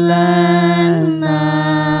seek the land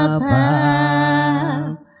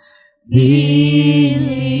above, believe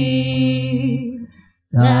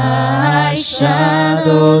thy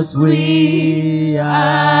shadows we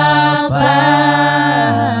above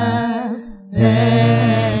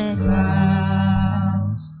the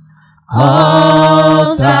clouds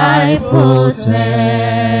of thy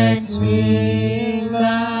footsteps we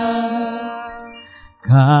love.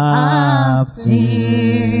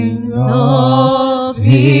 Captains of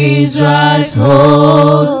Israel's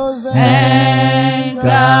hosts and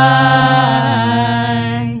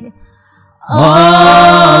guide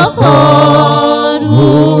of all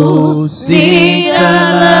who seek the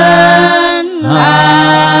land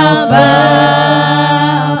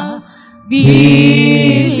above, believe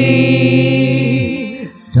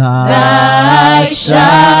thy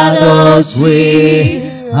shadows we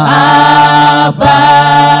above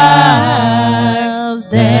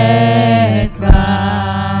the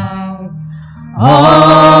cloud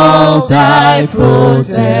of thy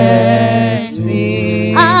footsteps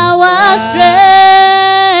we our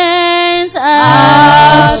strength,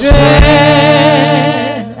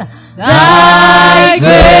 thy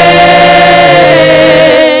grace,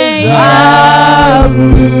 our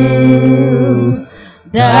roots,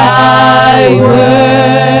 thy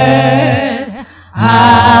word,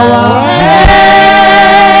 our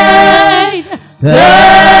aid, the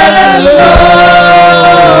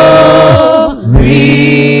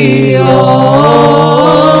glory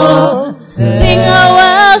of sing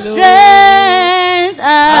our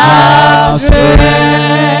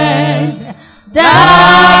strength,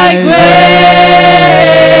 thy grace,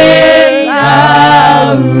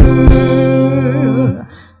 our rule,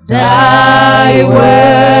 thy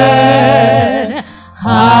word,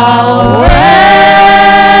 our way,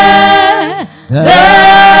 the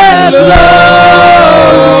glory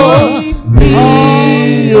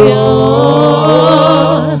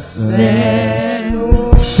of sin.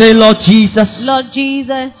 Say, Lord Jesus. Lord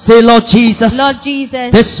Jesus. Say, Lord Jesus. Lord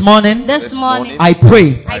Jesus. This morning, I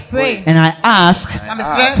pray. And I ask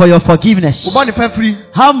for your forgiveness.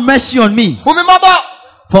 Have mercy on me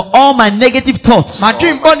for all my negative thoughts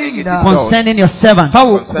concerning your servant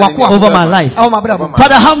over my life.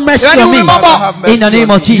 Father, have mercy on me in the name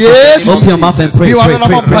of Jesus. Open your mouth and pray.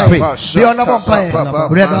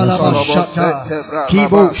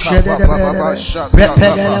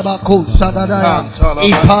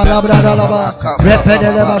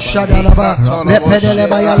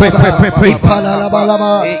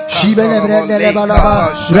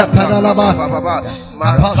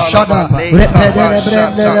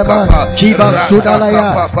 Kiba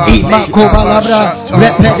Sudalaya, Imako Balabra,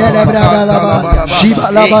 Repedebra Lava, Shiba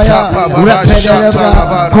Labaya,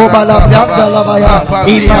 Repedebra, Kobalabra Lavaya,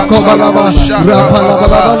 Imako Balaba,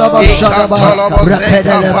 Rapalaba Shadaba,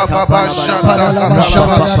 Repedebra, Palaba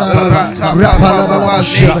Shadaba, Rapalaba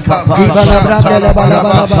Shiba, Ibalabra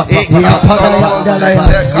Delabalaba, Yapalaya Dalaya,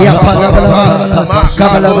 Yapalaba,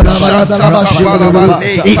 Kabalabra Shiba,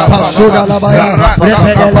 Ipasuda Labaya,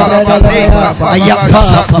 Repedebra, Ayapa.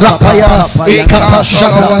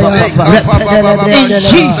 In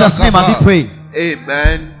Jesus' name I pray.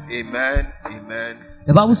 Amen. Amen. Amen.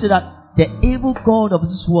 The Bible says that the evil God of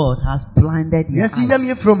this world has blinded your eyes.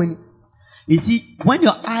 You see, when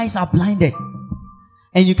your eyes are blinded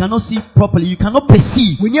and you cannot see properly, you cannot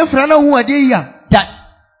perceive that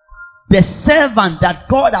the servant that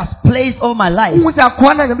God has placed over my life Who is a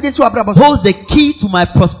kwana nyame de si abrabo. holds the key to my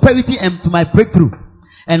prosperity and to my breakthrough.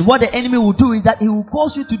 And what the enemy will do is that he will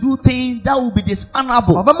cause you to do things that will be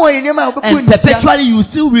dishonorable. And perpetually you will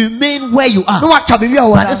still remain where you are.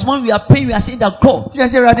 But this one we are praying, we are saying that God,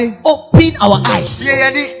 open our eyes.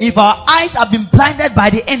 If our eyes have been blinded by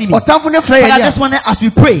the enemy, Father, this one as we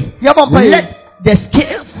pray, let the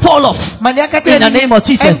scale fall off in the name of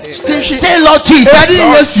Jesus. Say, Lord Jesus,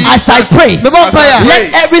 as I pray,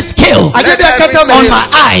 let every scale on my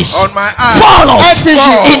eyes fall off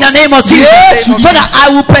in the name of Jesus, so that I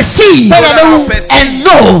will perceive and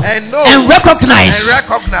know and recognize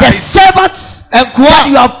the servants that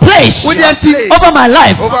you have placed over my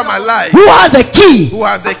life, who has the key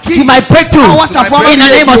to my breakthrough in the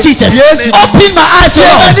name of Jesus. Open my eyes,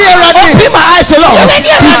 Lord. Open my eyes, Lord,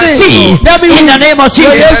 to see in the name of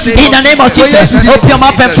Jesus. In the name of Jesus. Open your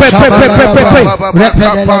mouth and pray, pray, pray, pray, pray, pray.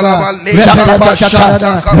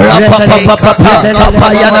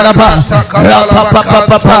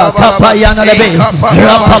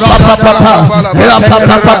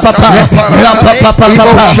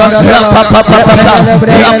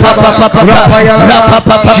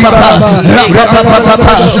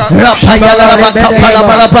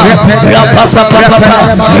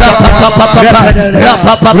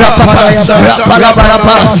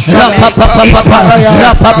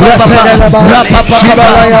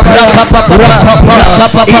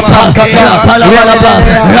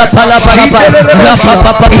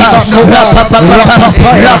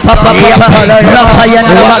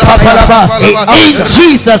 In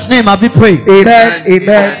Jesus' name I be prayed. Amen,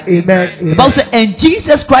 amen, amen. The Bible says, and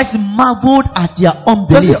Jesus Christ marveled at their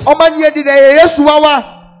unbelief.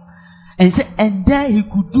 And said, and there he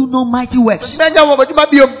could do no mighty works.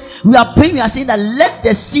 We are praying, we are saying that let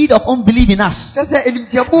the seed of unbelief in us be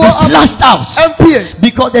flushed out.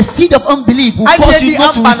 Because the seed of unbelief will cause you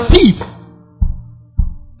not to receive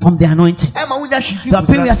from the anointing. We are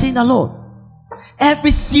praying, we are saying that, Lord,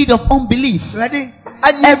 every seed of unbelief,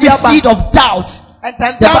 every seed of doubt,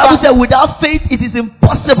 the Bible says without faith it is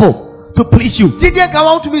impossible to please you. Let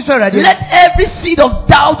every seed of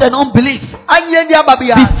doubt and unbelief be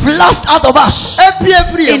flushed out of us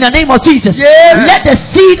in the name of Jesus. Let the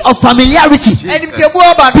seed of familiarity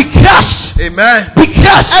be crushed. Amen. Be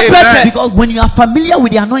crushed. Amen. Because when you are familiar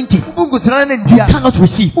with the anointing, you cannot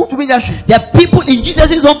receive. There are people in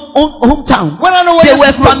Jesus' own hometown, they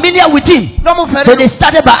were familiar with him, so they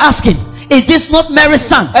started by asking, is this not Mary's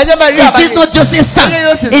son? Is this not Joseph's son?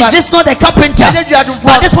 Is this not a carpenter?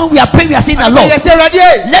 But this one we are praying, we are saying, Lord,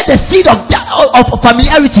 let the seed of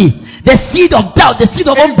familiarity, the seed of doubt, the seed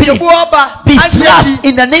of unbelief be flushed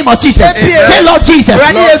in the name of Jesus. Say, Lord Jesus,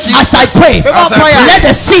 as I pray, let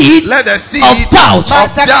the seed of doubt, of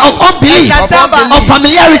unbelief, of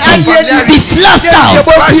familiarity be flushed out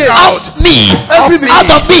of me, out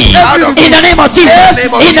of me, in the name of Jesus.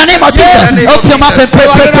 In the name of Jesus. Open your mouth and pray,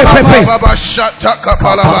 pray, pray, pray, pray.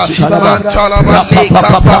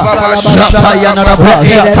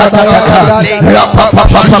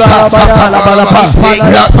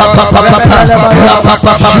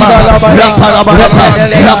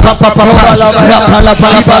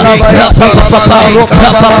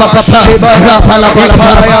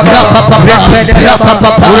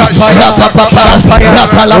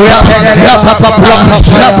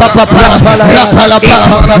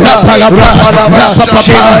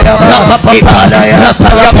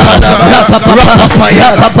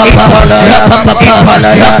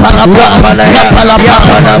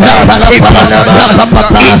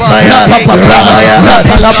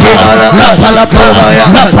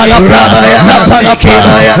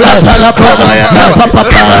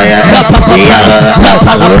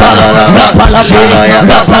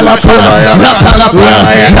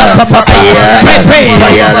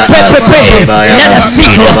 Let the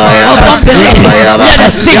seed of unbelief, let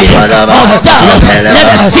the seed of doubt, let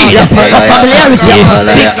the seed of familiarity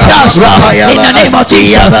be crushed in the name of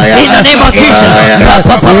Jesus. In the name of Jesus.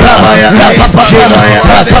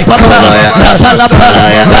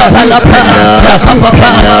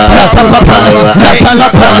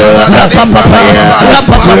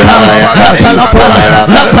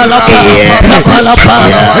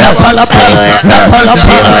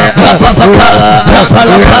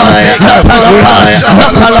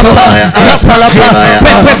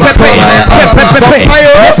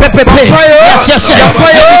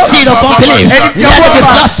 Seed of unbelief, let it be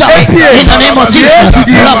flushed out In the name of Jesus.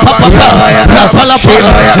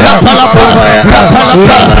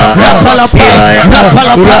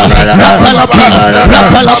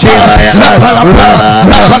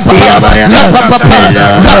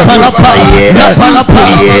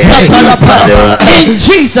 In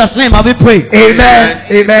Jesus' name, I will pray. Amen.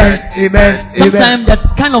 Amen. Amen. Sometimes the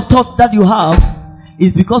kind of thought that you have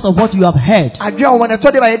is because of what you have heard. No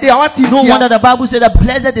wonder the Bible said that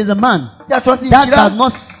blessed is the man that does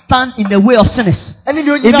not stand in the way of sinners. It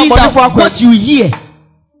means that what you hear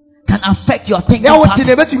can affect your thinking pattern.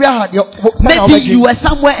 Maybe you were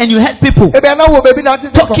somewhere and you heard people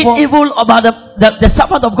talking evil about the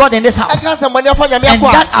servant of God in this house, and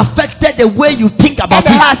that affected the way you think about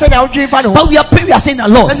him. But we are praying, we are saying,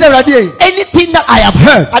 Lord, anything that I have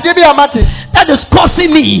heard that is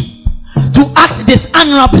causing me to act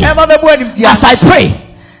dishonorably, as I pray,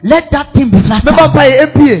 let that thing be flashed out.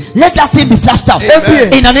 Let that thing be flashed out.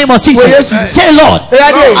 In the name of Jesus. Say, Lord,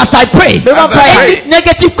 as I pray, any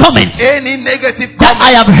negative comments that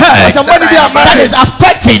I have heard that is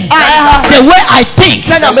affecting the way I think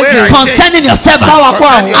concerning your servant,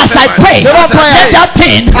 as I pray, let that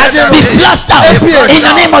thing be flashed out. In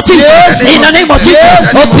the name of Jesus. In the name of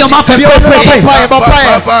Jesus. Open your mouth and pray.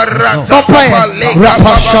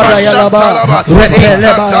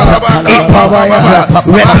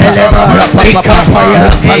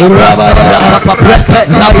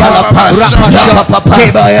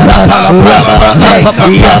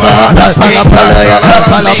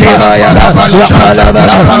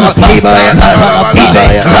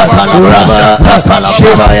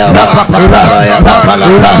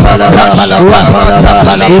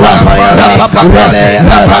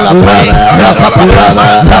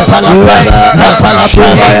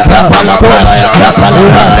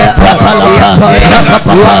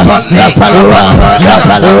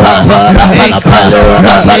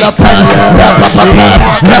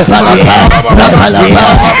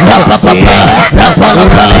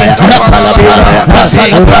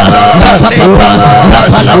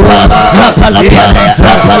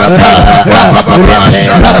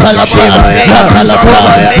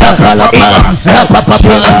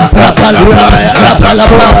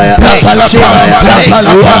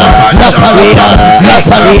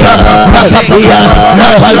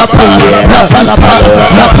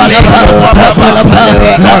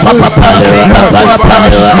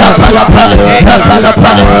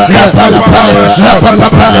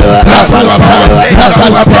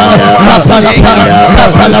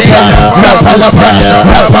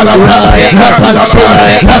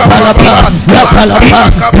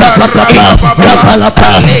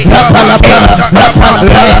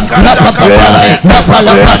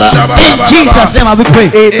 In Jesus' name I will pray.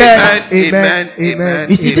 Amen. Amen. Amen.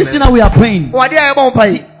 You see, this thing that we are praying,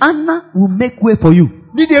 Anna will make way for you.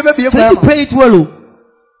 So you pray it well.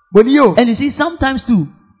 And you see, sometimes too,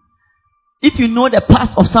 if you know the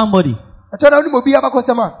past of somebody,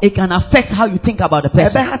 it can affect how you think about the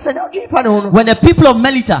person. When the people of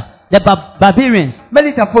Melita, the barbarians,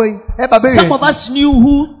 some of us knew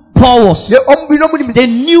who Paul was. They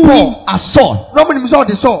knew him as Saul.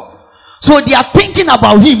 So their thinking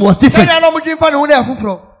about him was different.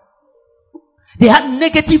 They had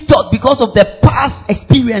negative thought because of the past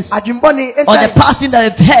experience or the past thing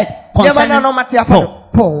that they've had concerning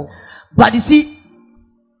Paul. But you see,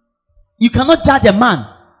 you cannot judge a man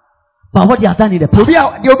by what he has done in the past.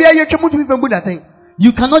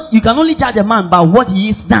 You can only judge a man by what he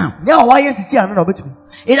is now.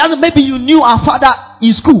 It doesn't. Maybe you knew our father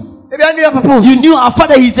in school. You knew our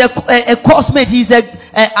father. He's a course mate. He's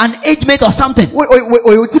an age mate or something.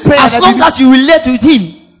 As long as you relate with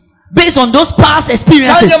him based on those past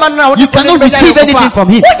experiences, you cannot receive anything from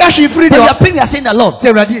him. But we are praying, we are saying the Lord,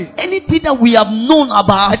 anything that we have known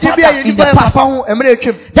about our father in the past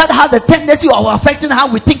that has a tendency of affecting how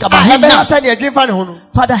we think about him now,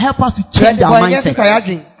 Father, help us to change our mindset.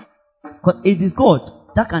 Because it is God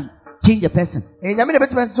that can change a person.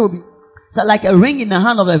 So like a ring in the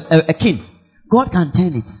hand of a king, God can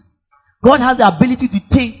turn it. God has the ability to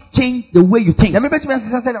change the way you think.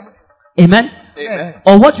 Amen. Amen.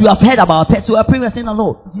 Or what you have heard about a person. So we are praying, we are saying,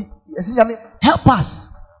 Lord, help us.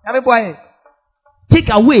 Take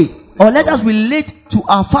away or let us relate to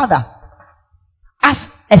our Father as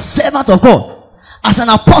a servant of God, as an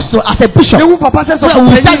apostle, as a bishop, so that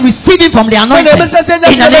we start receiving from the anointing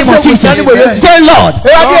in the name of Jesus. Say, Lord,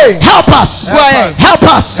 help us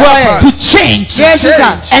to change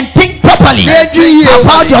and think properly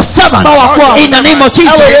about your servant. In the name of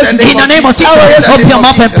Jesus. In the name of Jesus. Open your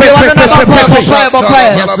mouth and pray.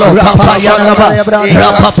 Yes, Lord.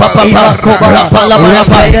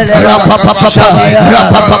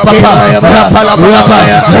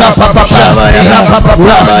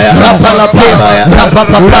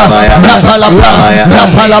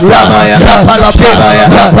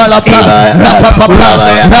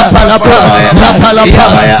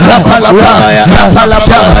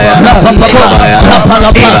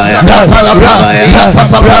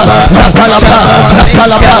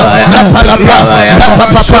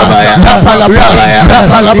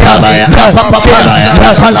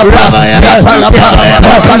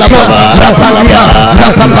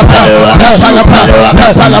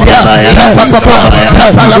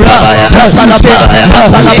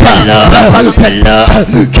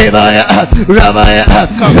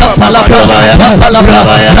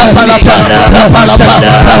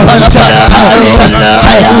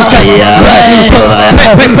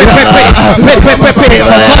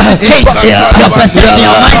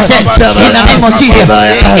 In the name of Jesus.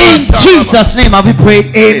 In Jesus' name I will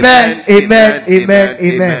pray. Amen. Amen. Amen.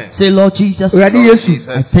 Amen. Say, Lord Jesus, I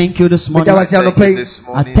I thank you this morning. I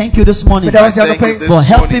thank you this morning for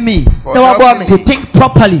helping me to think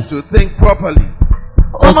properly.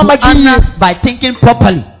 Or to honor by thinking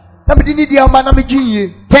properly.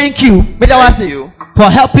 Thank you for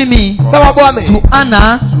helping me to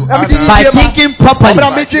honor by thinking properly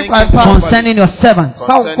concerning your servants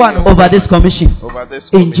over this commission.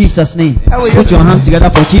 In Jesus' name. Put your hands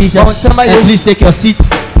together for Jesus and please take your seat.